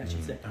different, I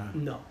should say.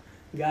 No.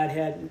 God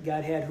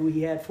had who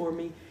he had for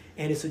me,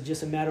 and it's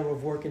just a matter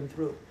of working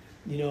through.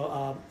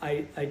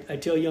 I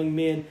tell young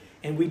men,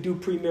 and we do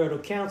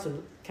premarital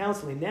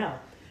counseling now,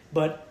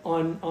 but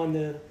on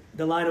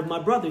the line of my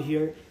brother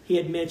here, he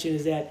had mentioned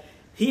is that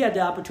he had the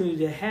opportunity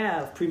to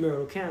have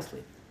premarital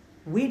counseling.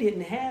 We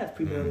didn't have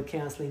premarital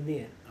counseling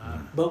then,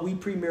 but we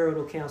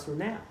premarital counsel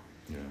now.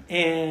 Yeah.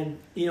 And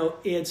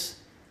it's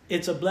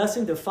a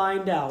blessing to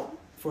find out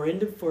for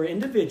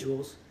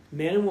individuals,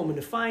 man and woman,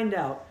 to find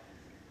out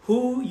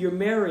who you're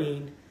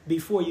marrying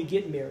before you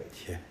get married.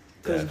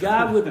 Because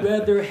God would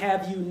rather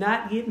have you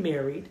not get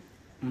married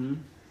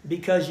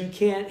because you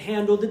can't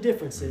handle the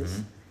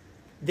differences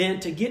than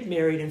to get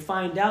married and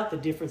find out the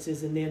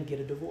differences and then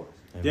get a divorce.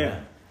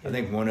 Yeah. I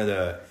think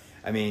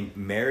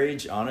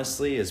marriage,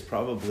 honestly, is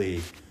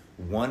probably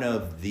one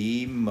of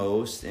the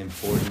most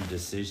important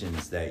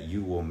decisions that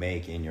you will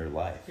make in your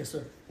life. Yes,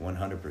 sir.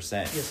 100%.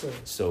 Yes, sir.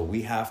 So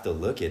we have to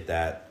look at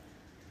that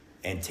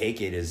and take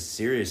it as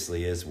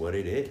seriously as what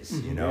it is,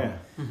 Yeah.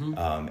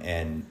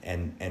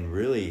 And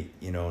really,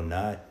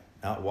 not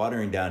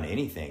watering down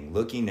anything,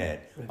 looking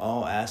at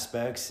all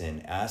aspects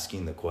and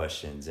asking the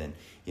questions. And,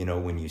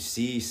 when you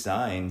see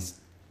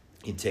signs,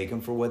 you take them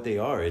for what they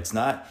are. It's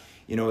not,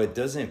 it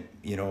doesn't,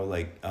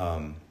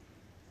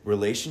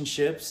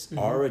 relationships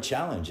are a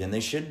challenge, and they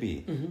should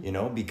be,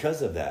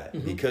 because of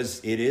that,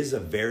 because it is a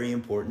very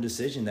important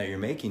decision that you're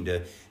making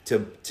to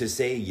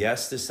say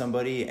yes to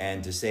somebody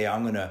and to say,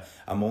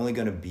 I'm only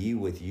going to be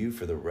with you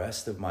for the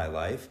rest of my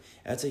life.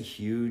 That's a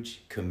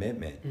huge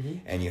commitment,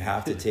 and you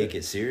have to take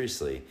it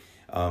seriously.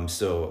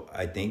 So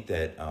I think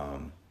that,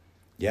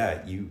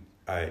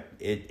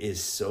 it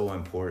is so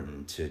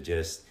important to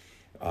just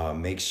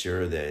make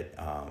sure that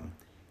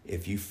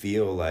if you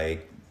feel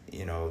like,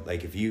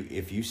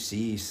 if you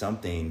see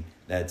something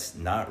that's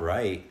not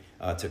right,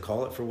 to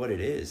call it for what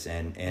it is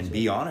and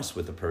be honest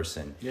with the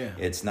person. Yeah.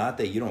 It's not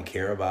that you don't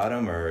care about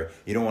him or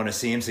you don't want to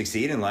see him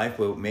succeed in life,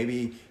 but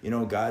maybe,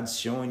 God's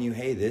showing you,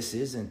 hey, this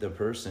isn't the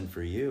person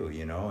for you,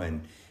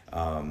 and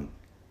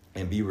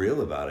be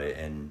real about it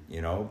and,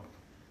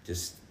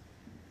 just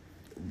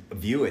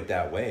view it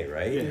that way,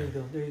 right? Yeah.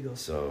 There you go.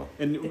 So,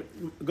 And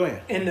go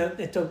ahead. And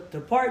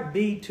the part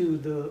B to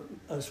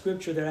the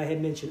scripture that I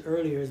had mentioned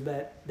earlier is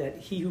that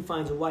he who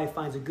finds a wife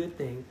finds a good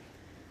thing.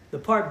 The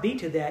part B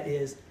to that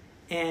is,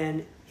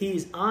 and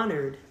he's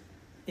honored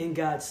in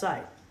God's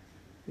sight.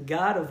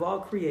 God of all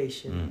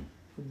creation,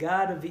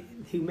 God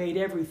who made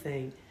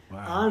everything,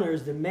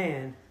 honors the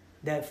man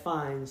that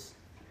finds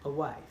a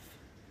wife.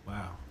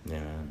 Wow. yeah,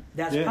 man.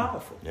 That's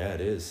powerful. Yeah,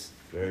 it is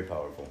very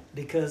powerful.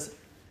 Because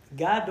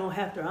God don't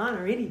have to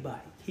honor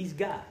anybody. He's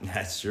God.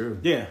 That's true.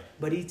 Yeah.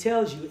 But he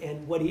tells you,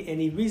 and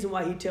the reason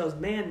why he tells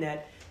man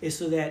that is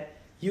so that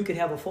you can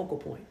have a focal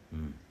point.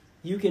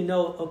 You can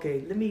know,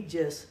 okay, let me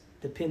just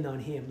depend on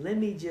him. Let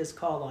me just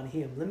call on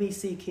him. Let me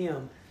seek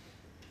him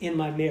in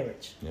my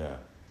marriage. Yeah.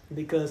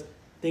 Because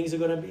things are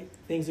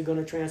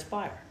gonna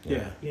transpire.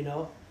 Yeah. You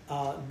know,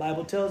 the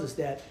Bible tells us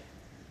that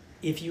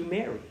if you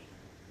marry,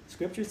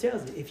 Scripture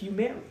tells us, if you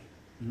marry,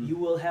 you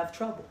will have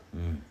trouble.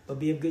 But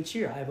be of good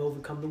cheer. I have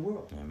overcome the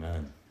world.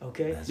 Amen.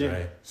 Okay? That's Yeah.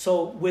 right.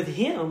 So with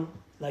him,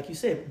 like you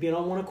said, being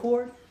on one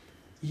accord,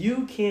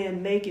 you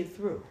can make it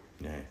through.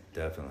 Yeah,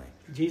 definitely.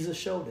 Jesus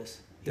showed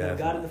us. You know, God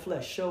Definitely. in the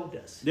flesh showed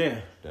us. Yeah.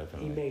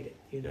 Definitely. He made it.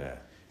 You know. Yeah.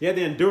 You have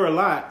to endure a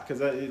lot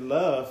because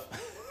love.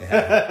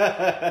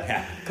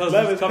 Yeah.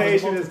 Love is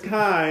patient, is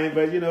kind,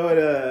 but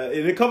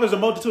it covers a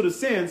multitude of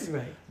sins.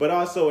 Right. But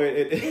also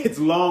it's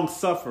long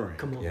suffering.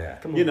 Come on. Yeah.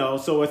 Come on.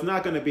 So it's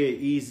not going to be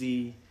an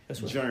easy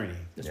That's right. journey.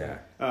 That's Yeah.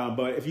 right.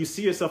 But if you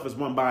see yourself as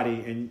one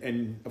body,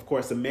 and of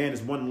course the man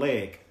is one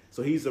leg,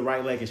 so he's the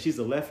right leg and she's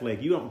the left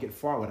leg, you don't get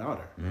far without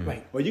her.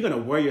 Right. Or you're going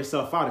to wear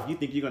yourself out if you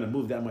think you're going to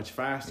move that much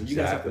faster. You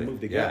guys have to Exactly. move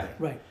together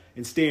Right.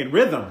 and stay in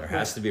rhythm. There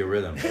has to be a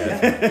rhythm.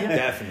 Definitely.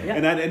 Definitely. Yeah.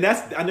 And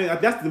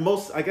that's the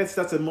most. I guess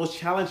that's the most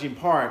challenging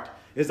part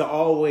is to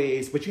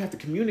always. But you have to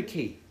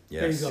communicate.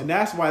 There you Yes. go. And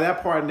that's why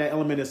that part and that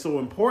element is so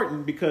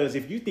important, because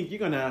if you think you're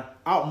going to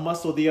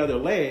outmuscle the other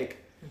leg,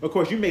 of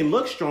course, you may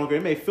look stronger,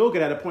 it may feel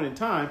good at a point in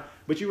time,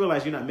 but you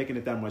realize you're not making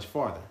it that much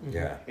farther.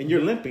 Yeah. And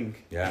you're limping.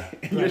 Yeah.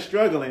 And you're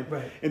struggling.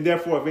 Right. And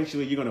therefore,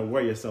 eventually, you're going to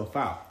wear yourself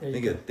out. There I you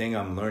think go. a thing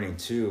I'm learning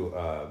too,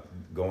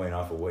 going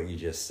off of what you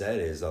just said,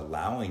 is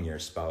allowing your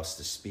spouse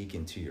to speak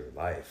into your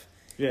life.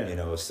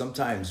 Yeah.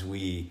 Sometimes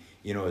we,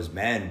 as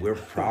men, we're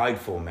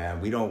prideful,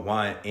 man. We don't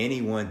want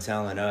anyone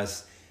telling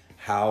us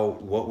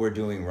what we're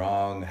doing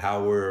wrong,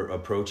 how we're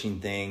approaching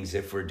things,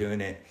 if we're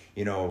doing it,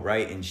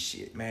 right. And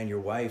man, your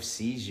wife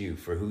sees you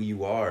for who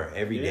you are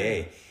every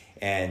day.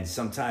 And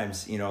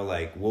sometimes,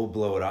 we'll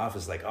blow it off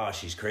as like, oh,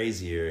 she's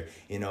crazy, or,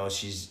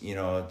 she's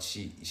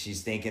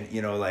thinking,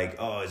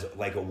 it's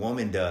like a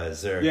woman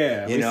does, or,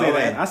 Yeah, we say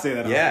that. I say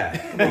that all.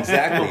 Yeah,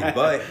 exactly.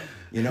 But,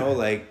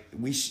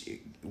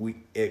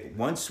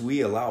 once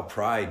we allow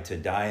pride to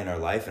die in our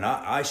life, and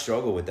I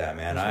struggle with that,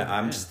 man.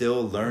 I'm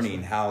still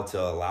learning how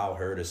to allow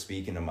her to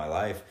speak into my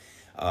life.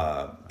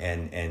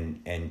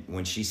 And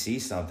when she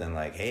sees something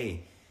like,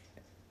 hey,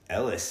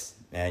 Ellis,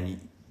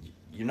 man,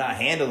 you're not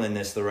handling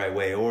this the right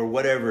way, or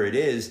whatever it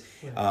is,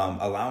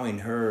 allowing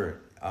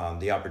her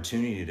the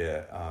opportunity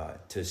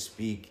to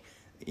speak,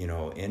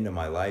 into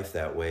my life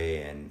that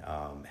way, and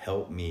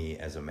help me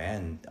as a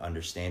man,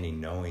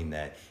 knowing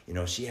that,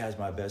 she has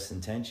my best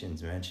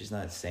intentions, man. She's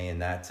not saying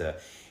that to,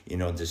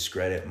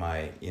 discredit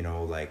my,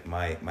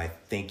 my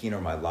thinking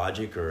or my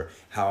logic or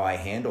how I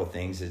handle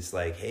things. It's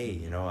like,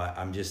 hey,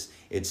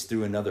 it's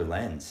through another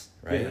lens,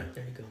 right? Yeah.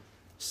 There you go.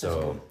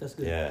 So That's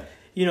good. Yeah.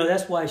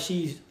 That's why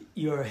she's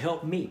your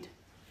helpmeet.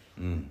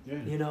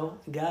 Yeah.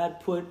 God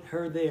put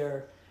her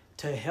there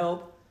to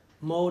help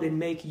mold and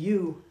make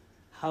you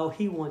how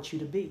he wants you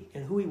to be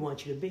and who he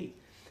wants you to be.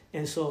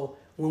 And so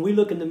when we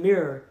look in the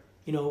mirror,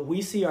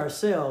 we see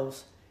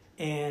ourselves,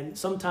 and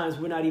sometimes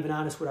we're not even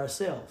honest with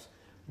ourselves.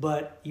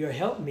 But your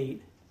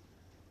helpmeet,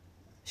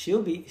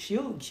 she'll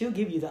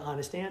give you the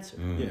honest answer.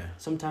 Yeah.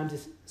 Sometimes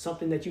it's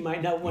something that you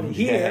might not want to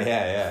hear.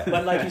 Yeah.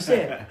 But like you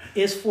said,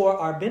 it's for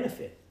our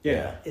benefit.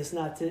 Yeah. It's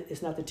not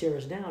to tear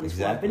us down. It's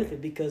Exactly. for our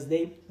benefit, because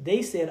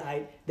they said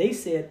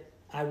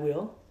I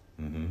will.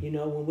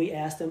 When we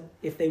asked them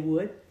if they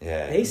would,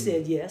 they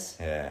said yes.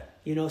 Yeah.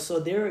 So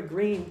they're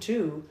agreeing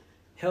to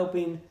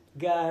helping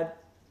God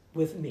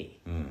with me.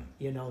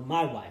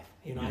 My wife.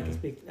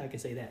 I can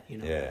say that.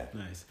 Yeah.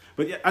 Nice.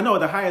 But yeah, I know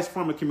the highest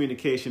form of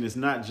communication is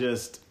not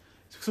just,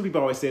 some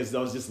people always say it's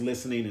just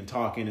listening and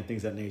talking and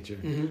things of that nature.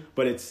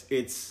 But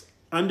it's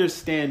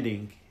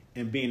understanding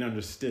and being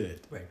understood.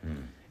 Right.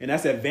 And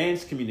that's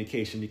advanced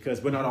communication,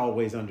 because we're not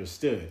always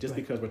understood. Just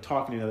Right. because we're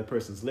talking and the other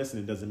person's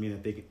listening doesn't mean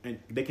that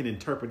they can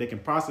interpret, they can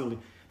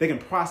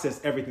process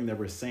everything that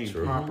we're saying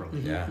True. properly.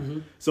 Yeah.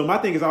 So my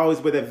thing is always,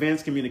 with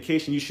advanced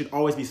communication, you should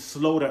always be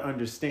slow to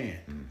understand.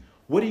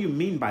 What do you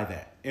mean by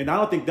that? And I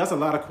don't think that's a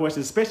lot of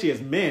questions, especially as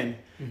men.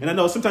 And I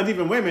know sometimes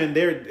even women,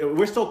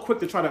 we're so quick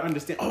to try to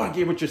understand. Oh, I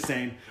get what you're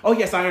saying. Oh,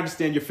 yes, I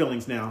understand your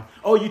feelings now.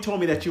 Oh, you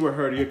told me that you were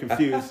hurt or you're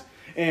confused.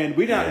 And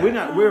we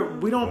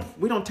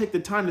don't take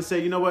the time to say,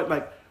 you know what,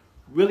 like,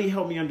 really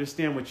help me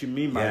understand what you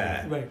mean by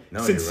that. Right.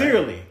 No,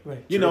 Sincerely.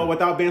 Right. You know,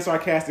 without being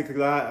sarcastic,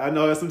 because I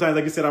know sometimes,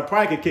 like you said, our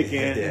pride can kick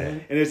in. Yeah.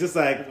 And it's just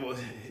like,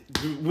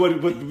 what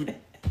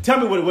Tell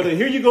me what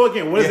here you go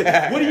again. What is it?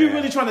 What are you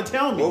really trying to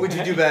tell me? What would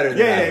you do better than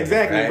Yeah, that?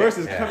 exactly. Right?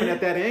 Versus coming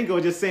at that angle,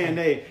 just saying,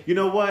 hey, you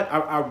know what?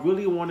 I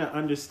really want to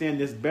understand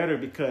this better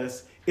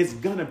because it's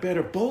going to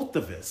better both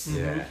of us.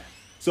 Yeah.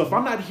 So if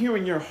I'm not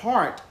hearing your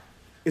heart,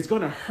 it's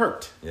going to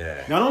hurt.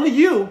 Yeah. Not only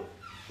you,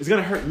 it's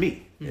going to hurt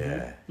me.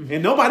 Yeah.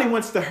 And nobody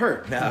wants to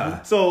hurt.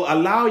 Nah. So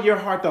allow your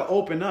heart to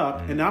open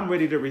up and I'm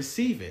ready to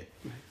receive it.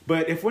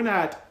 But if we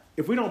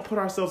don't put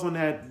ourselves on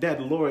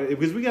that Lord,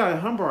 because we got to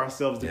humble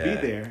ourselves to be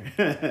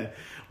there.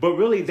 But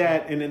really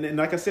that, and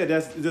like I said,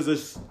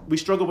 we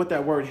struggle with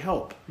that word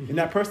help. And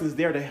that person is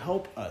there to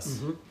help us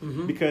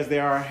because they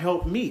are a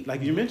help meet.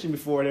 Like you mentioned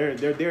before,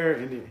 they're there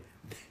and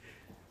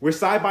we're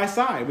side by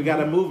side. We got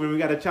to move and we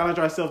got to challenge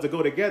ourselves to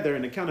go together.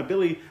 And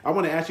accountability, I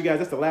want to ask you guys,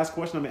 that's the last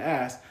question I'm going to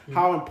ask.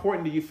 How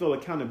important do you feel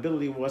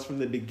accountability was from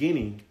the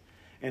beginning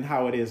and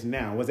how it is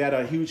now? Was that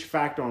a huge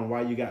factor on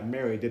why you got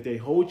married? Did they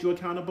hold you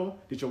accountable?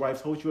 Did your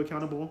wives hold you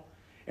accountable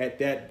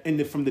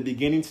from the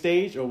beginning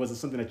stage, or was it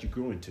something that you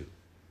grew into?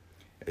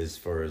 As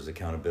far as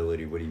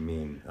accountability, what do you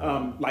mean?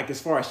 Like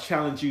as far as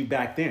challenge you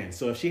back then.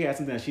 So if she had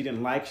something that she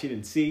didn't like, she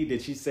didn't see,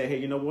 did she say, hey,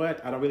 you know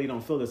what? I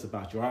don't feel this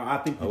about you. Or I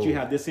think that you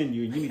have this in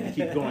you and you need to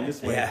keep going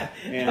this way.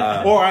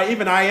 Or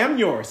even I am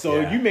yours. So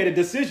you made a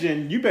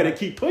decision. You better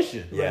keep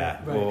pushing. Yeah.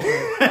 Right.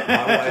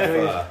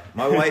 Well,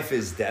 my wife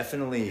is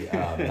definitely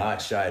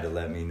not shy to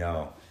let me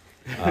know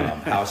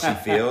how she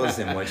feels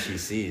and what she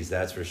sees.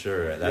 That's for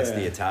sure. That's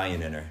the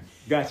Italian in her.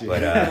 Gotcha.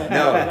 But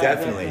no,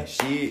 definitely.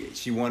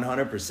 She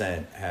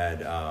 100%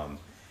 had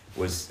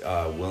was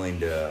willing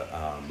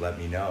to let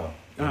me know,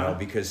 you know,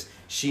 because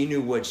she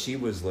knew what she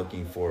was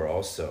looking for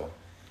also.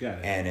 Got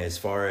it. And as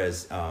far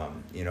as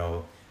you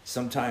know,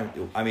 sometimes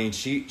I mean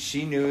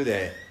she knew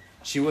that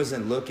she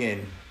wasn't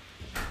looking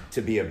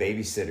to be a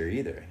babysitter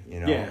either. You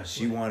know,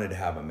 she wanted to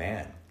have a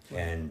man,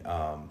 and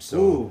so.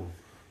 Ooh.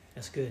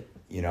 That's good.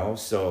 You know,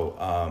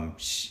 so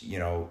you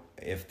know,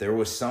 if there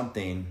was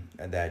something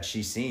that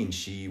she seen,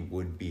 she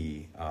would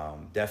be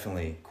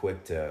definitely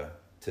quick to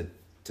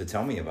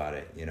tell me about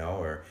it, you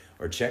know,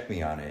 or check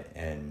me on it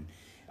and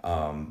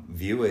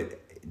view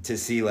it to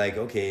see like,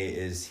 okay,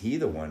 is he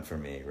the one for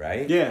me,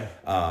 right? Yeah.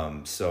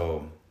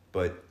 So,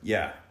 but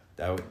yeah,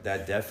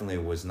 that definitely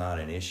was not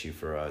an issue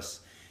for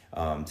us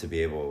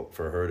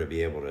for her to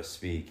be able to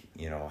speak,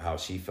 you know, how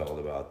she felt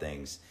about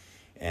things.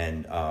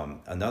 And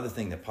another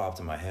thing that popped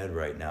in my head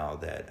right now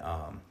that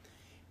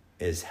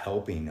is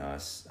helping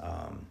us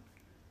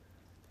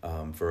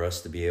for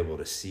us to be able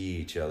to see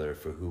each other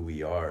for who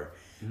we are.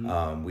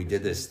 We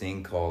did this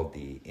thing called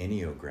the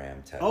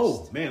Enneagram test.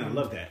 Oh, man, I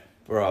love that.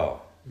 Bro,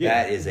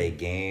 that is a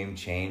game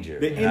changer.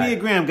 The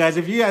Enneagram, guys,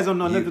 if you guys don't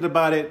know nothing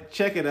about it,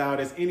 check it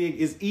out. It's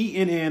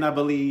ENN, I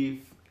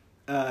believe,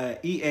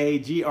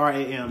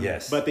 EAGRAM.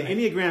 Yes. But the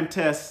Enneagram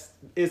test,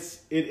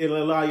 it'll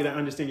allow you to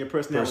understand your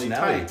personality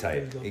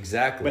type.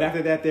 Exactly. But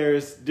after that,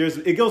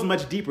 it goes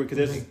much deeper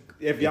because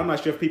I'm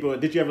not sure if people,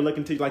 did you ever look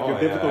into like your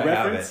biblical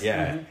reference?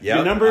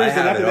 Your numbers,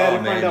 and after that,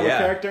 you find out what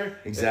character.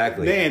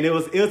 Exactly. Man, it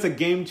was a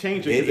game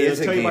changer.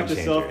 It'll tell you about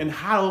yourself and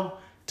how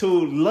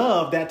to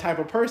love that type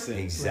of person.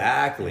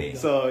 Exactly.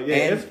 So and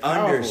it's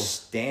powerful.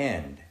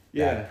 Understand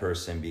that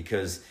person,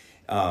 because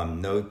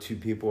no two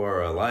people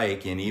are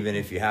alike, and even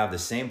if you have the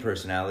same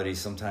personality,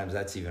 sometimes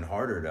that's even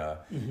harder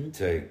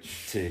to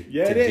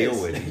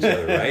deal with each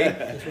other,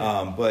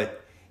 right? But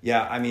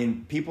yeah, I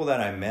mean, people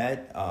that I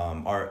met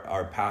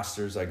are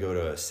pastors. I go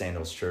to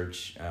Sandals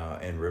Church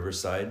in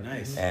Riverside.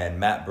 Nice. And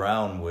Matt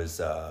Brown was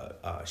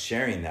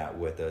sharing that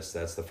with us.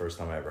 That's the first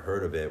time I ever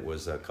heard of it,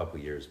 was a couple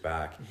years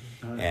back.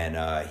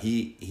 And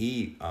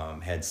he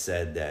had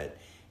said that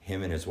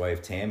him and his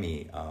wife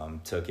Tammy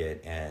took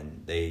it,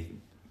 and they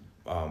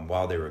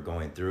while they were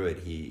going through it,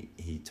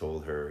 he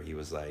told her, he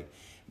was like,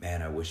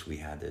 man, I wish we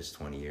had this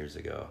 20 years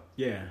ago.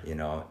 Yeah. You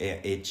know,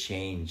 it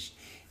changed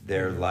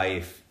their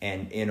life,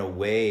 and in a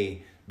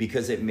way,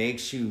 because it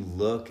makes you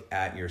look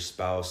at your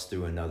spouse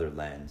through another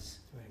lens,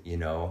 you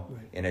know,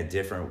 in a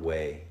different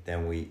way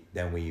than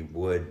we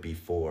would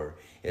before,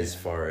 as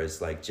far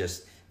as like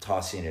just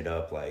tossing it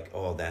up like,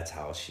 oh, that's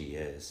how she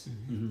is,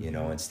 you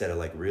know, instead of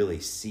like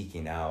really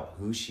seeking out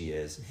who she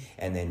is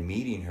and then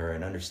meeting her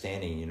and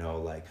understanding, you know,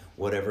 like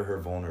whatever her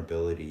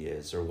vulnerability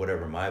is or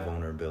whatever my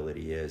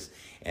vulnerability is,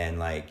 and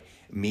like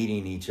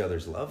meeting each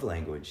other's love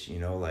language, you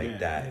know, like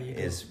that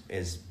is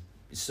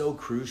so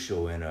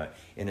crucial in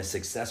a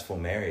successful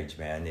marriage,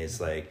 man.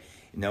 It's like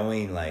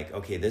knowing like,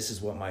 okay, this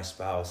is what my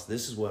spouse,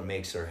 this is what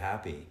makes her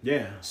happy.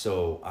 Yeah.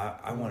 So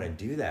I want to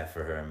do that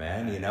for her,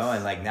 man. Nice. You know,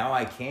 and like now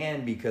I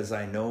can, because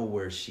I know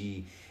where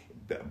she,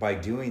 by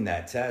doing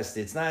that test,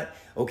 it's not,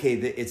 okay,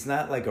 it's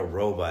not like a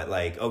robot,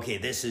 like, okay,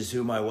 this is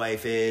who my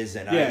wife is,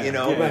 and I, you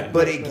know,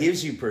 but it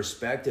gives you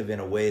perspective in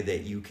a way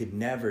that you could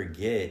never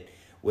get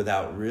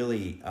without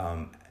really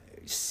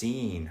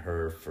seeing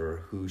her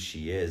for who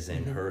she is,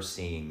 and her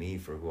seeing me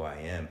for who I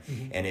am.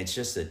 And it's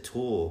just a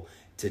tool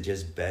to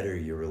just better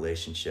your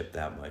relationship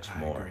that much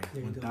more. I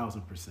agree.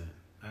 1,000%.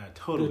 I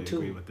totally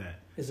agree with that.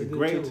 It's a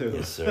great tool.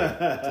 Yes, sir.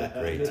 It's a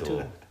great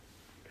tool.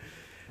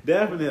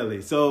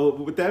 Definitely. So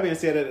with that being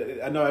said,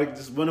 I know I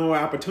just one more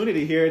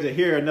opportunity here to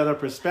hear another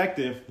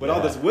perspective with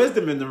all this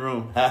wisdom in the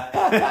room.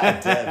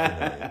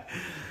 Definitely.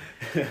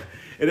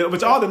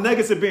 Which all the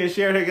nuggets are being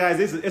shared here, guys.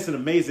 It's an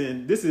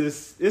amazing. This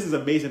is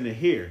amazing to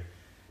hear,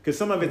 because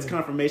some of it's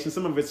confirmation,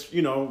 some of it's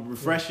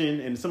refreshing,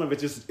 and some of it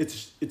just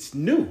it's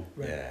new.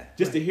 Right. Yeah.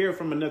 Just to hear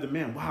from another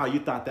man, wow, you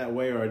thought that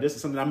way, or this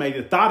is something I may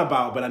have thought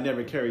about, but I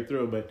never carried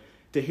through. But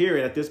to hear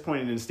it at this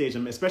point in the stage,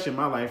 especially in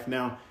my life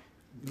now,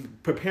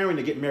 preparing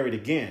to get married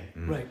again,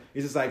 Right.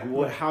 it's just like,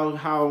 what?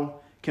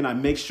 How can I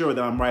make sure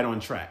that I'm right on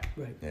track?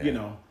 Right.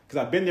 Yeah.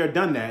 Because I've been there,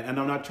 done that, and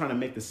I'm not trying to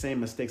make the same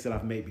mistakes that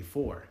I've made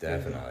before.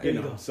 Definitely.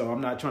 you go. So I'm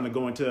not trying to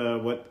go into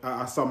what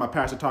I saw my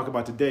pastor talk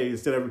about today.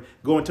 Instead of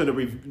going to the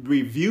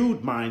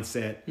reviewed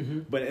mindset,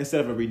 but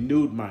instead of a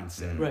renewed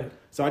mindset. Right.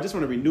 So I just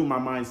want to renew my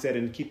mindset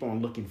and keep on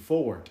looking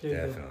forward There you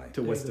go. Definitely. to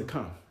There what's you to go.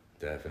 come.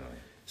 Definitely.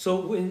 So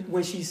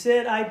when she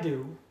said I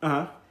do,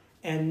 Uh-huh.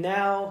 and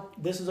now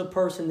this is a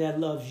person that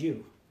loves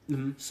you.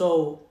 Mm-hmm.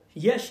 So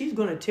yes, she's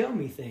going to tell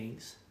me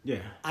things.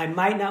 Yeah. I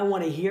might not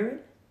want to hear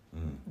it,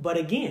 but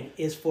again,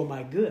 it's for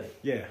my good.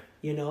 Yeah.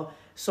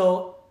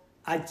 So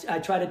I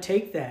try to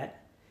take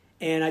that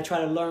and I try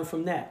to learn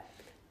from that.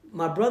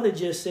 My brother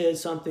just said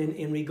something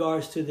in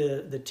regards to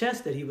the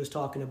test that he was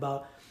talking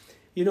about.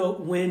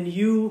 When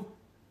you're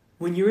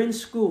in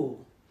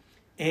school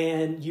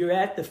and you're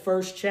at the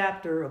first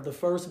chapter of the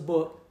first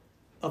book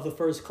of the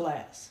first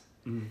class,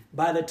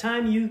 by the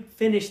time you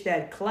finish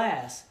that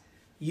class,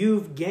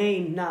 you've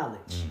gained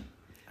knowledge.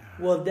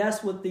 Well,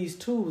 that's what these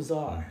tools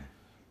are.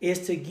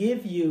 Is to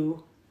give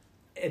you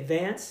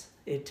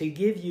to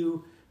give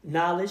you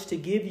knowledge, to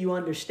give you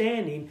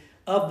understanding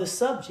of the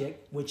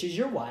subject, which is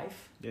your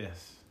wife,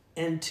 Yes.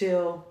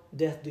 until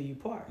death do you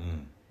part.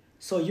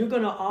 So you're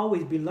going to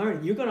always be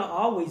learning. You're going to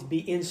always be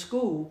in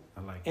school,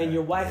 I like and that.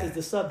 your wife is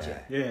the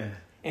subject. Yeah.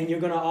 And you're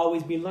going to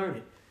always be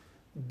learning.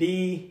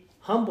 Be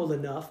humble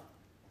enough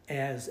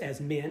as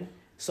men.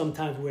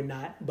 Sometimes we're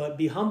not, but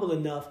be humble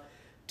enough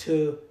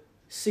to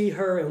see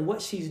her and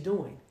what she's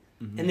doing,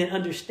 and then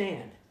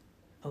understand.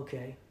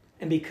 Okay.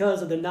 And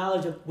because of the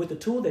knowledge with the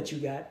tool that you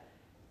got,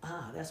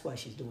 that's why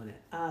she's doing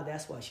it.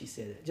 That's why she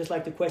said it. Just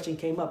like the question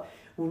came up,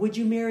 well, would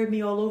you marry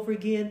me all over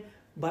again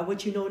by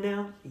what you know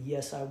now?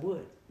 Yes, I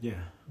would. Yeah.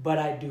 But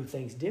I do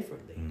things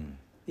differently.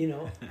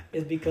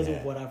 It's because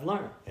of what I've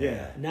learned.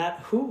 Yeah. Not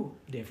who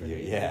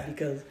differently. Yeah. It's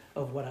because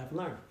of what I've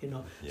learned.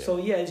 Yeah. So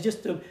it's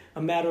just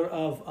a matter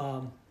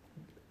of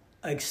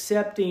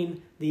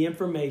accepting the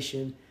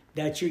information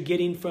that you're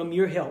getting from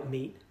your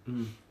helpmeet,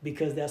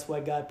 because that's why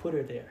God put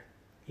her there.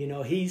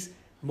 He's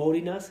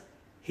molding us,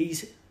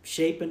 he's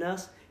shaping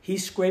us,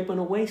 he's scraping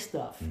away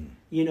stuff,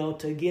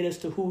 to get us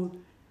to who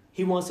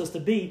he wants us to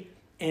be,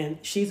 and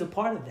she's a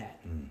part of that,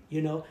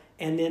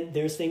 and then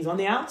there's things on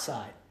the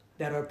outside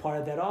that are part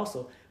of that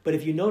also. But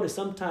if you notice,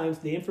 sometimes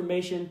the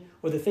information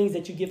or the things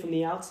that you get from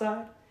the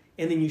outside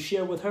and then you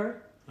share with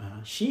her,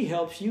 she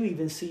helps you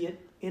even see it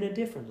in a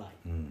different light.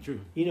 True.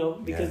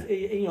 Because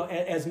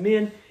as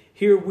men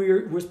here,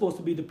 we're supposed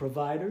to be the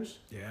providers,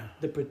 Yeah.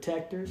 the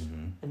protectors,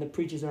 and the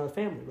preachers in our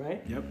family,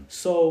 right? Yep.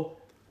 So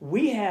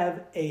we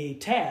have a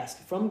task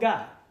from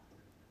God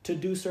to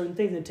do certain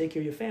things and take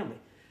care of your family.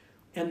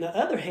 On the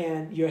other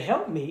hand, your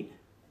helpmeet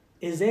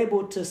is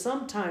able to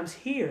sometimes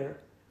hear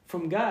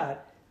from God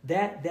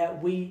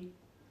that we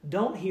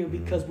don't hear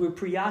because we're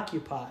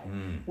preoccupied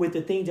with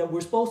the things that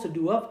we're supposed to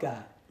do of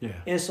God. Yeah.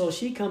 And so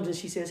she comes and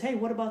she says, hey,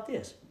 what about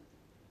this?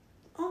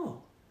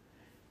 Oh.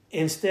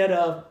 Instead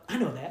of, I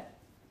know that.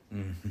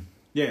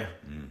 Yeah.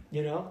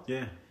 Yeah.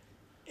 Yeah.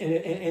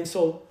 And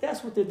so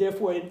that's what they're there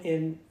for,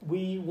 and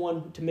we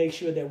want to make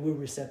sure that we're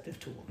receptive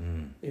to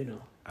them.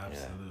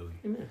 Absolutely.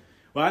 Amen.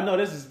 Well, I know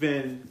this has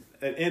been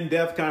an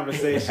in-depth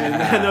conversation.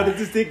 I know that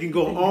this thing can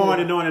go on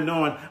and on and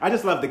on. I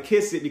just love to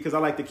kiss it because I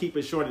like to keep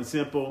it short and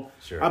simple.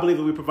 Sure. I believe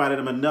that we provided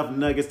them enough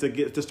nuggets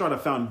to start a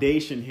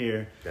foundation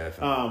here.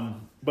 Definitely.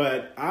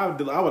 But I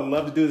would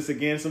love to do this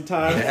again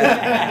sometime. I'm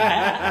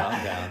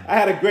down. I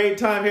had a great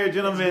time here,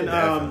 gentlemen.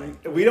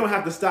 Definitely. We don't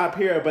have to stop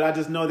here, but I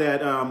just know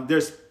that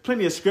there's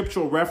plenty of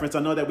scriptural reference.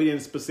 I know that we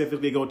didn't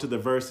specifically go to the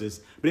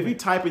verses, but if you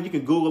type in, you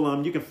can Google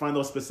them. You can find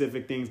those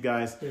specific things,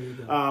 guys. There you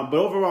go. But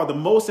overall, the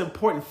most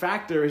important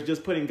factor is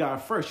just putting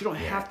God first. You don't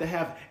have to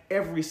have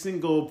every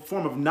single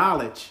form of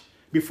knowledge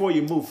before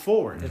you move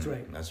forward. That's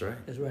right. That's right.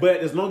 That's right. But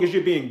as long as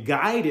you're being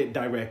guided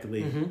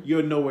directly,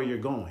 you'll know where you're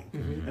going.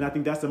 And I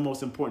think that's the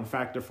most important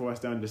factor for us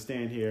to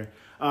understand here.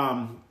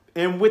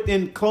 And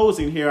within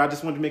closing here, I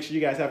just wanted to make sure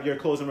you guys have your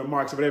closing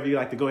remarks or whatever you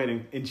like to go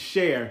ahead and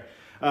share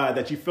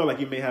that you feel like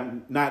you may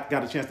have not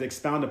got a chance to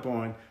expound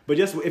upon. But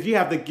just if you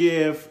have to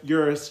give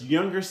your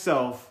younger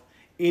self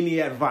any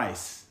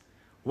advice,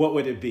 what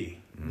would it be?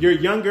 Your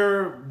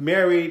younger,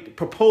 married,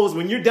 proposed,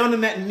 when you're down on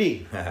that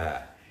knee.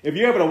 If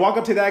you're able to walk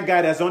up to that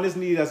guy that's on his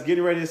knee, that's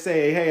getting ready to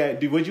say,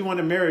 hey, would you want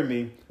to marry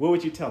me? What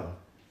would you tell him?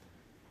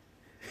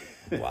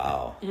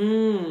 Wow.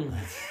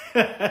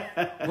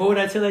 What would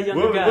I tell that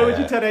younger guy? What would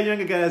you tell that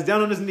younger guy that's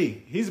down on his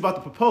knee? He's about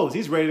to propose.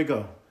 He's ready to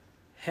go.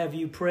 Have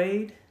you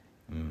prayed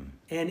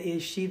And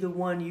is she the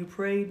one you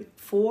prayed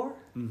for?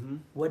 Mm-hmm.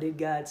 What did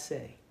God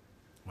say?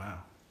 Wow.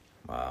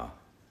 Wow.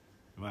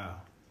 Wow.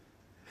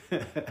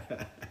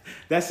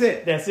 That's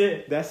it. That's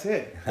it. That's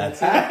it.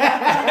 That's it.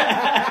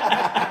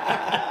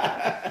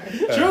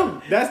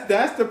 True.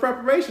 That's the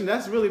preparation.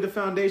 That's really the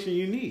foundation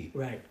you need.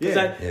 Right.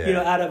 Yeah.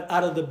 Because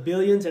out of the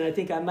billions, and I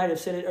think I might have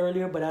said it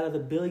earlier, but out of the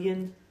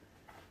billion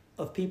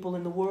of people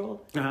in the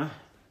world, Uh-huh.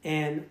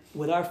 and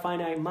with our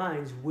finite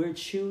minds, we're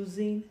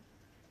choosing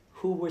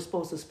who we're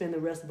supposed to spend the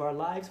rest of our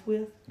lives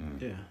with.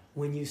 Yeah.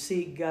 When you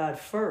seek God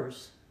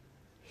first,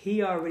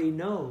 He already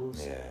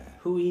knows Yeah.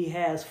 who He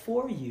has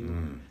for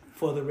you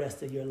for the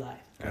rest of your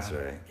life. That's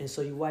right. And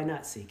so why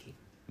not seek Him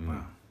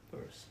Wow.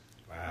 first?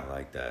 I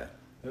like that.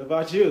 What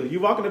about you? You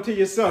walking up to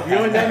yourself.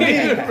 You're in that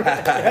meeting.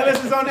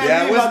 Ellis is on that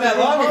Yeah, it meeting. wasn't about that to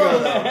long ago,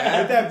 propose though, man.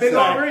 With that big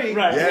old Right, ring.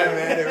 right. Yeah,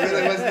 man, it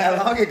really wasn't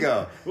that long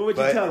ago. What would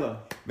you tell her?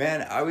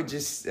 Man, I would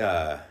just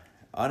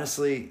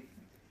honestly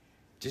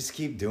just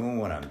keep doing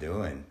what I'm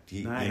doing.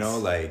 Nice. You know,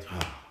 like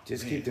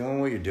just keep doing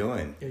what you're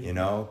doing. There you You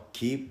know,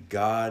 keep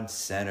God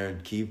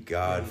centered, keep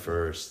God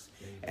first,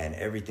 and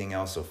everything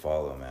else will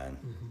follow, man.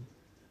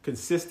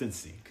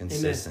 Consistency.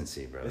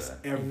 Consistency, brother. That's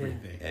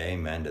everything.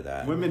 Amen to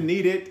that. Women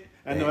need it.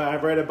 I know I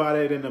read about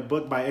it in a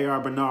book by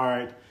A.R.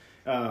 Bernard.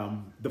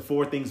 The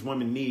 4 things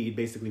women need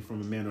basically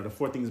from a man, or the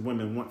 4 things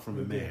women want from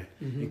a man.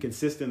 And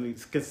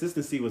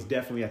consistency was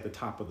definitely at the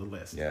top of the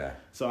list. Yeah.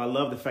 So I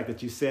love the fact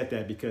that you said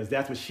that, because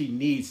that's what she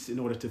needs in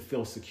order to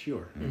feel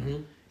secure.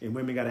 And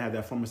women got to have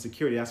that form of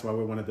security. That's why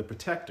we're one of the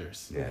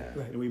protectors. Yeah.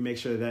 Right. And we make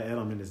sure that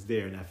element is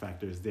there and that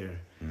factor is there.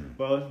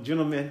 Well,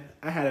 gentlemen,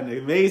 I had an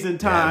amazing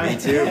time. Yeah,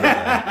 me too,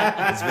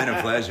 brother. It's been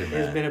a pleasure,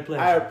 man. It's been a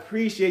pleasure. I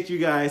appreciate you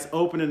guys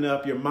opening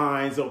up your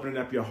minds, opening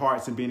up your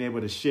hearts, and being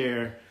able to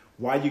share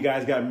why you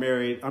guys got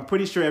married. I'm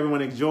pretty sure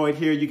everyone enjoyed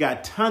here. You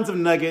got tons of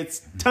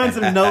nuggets, tons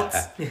of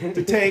notes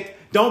to take.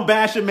 Don't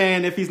bash a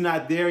man if he's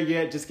not there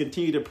yet. Just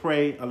continue to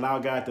pray. Allow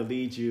God to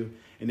lead you,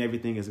 and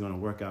everything is going to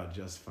work out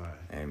just fine.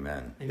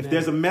 Amen. If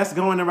there's a mess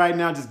going on right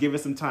now, just give it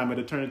some time.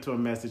 It'll turn into a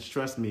message.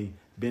 Trust me,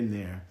 been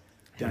there,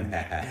 done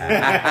that.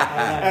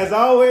 As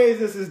always,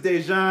 this is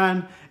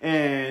Dejan,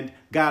 and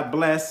God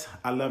bless.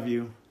 I love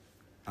you.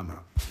 I'm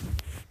out.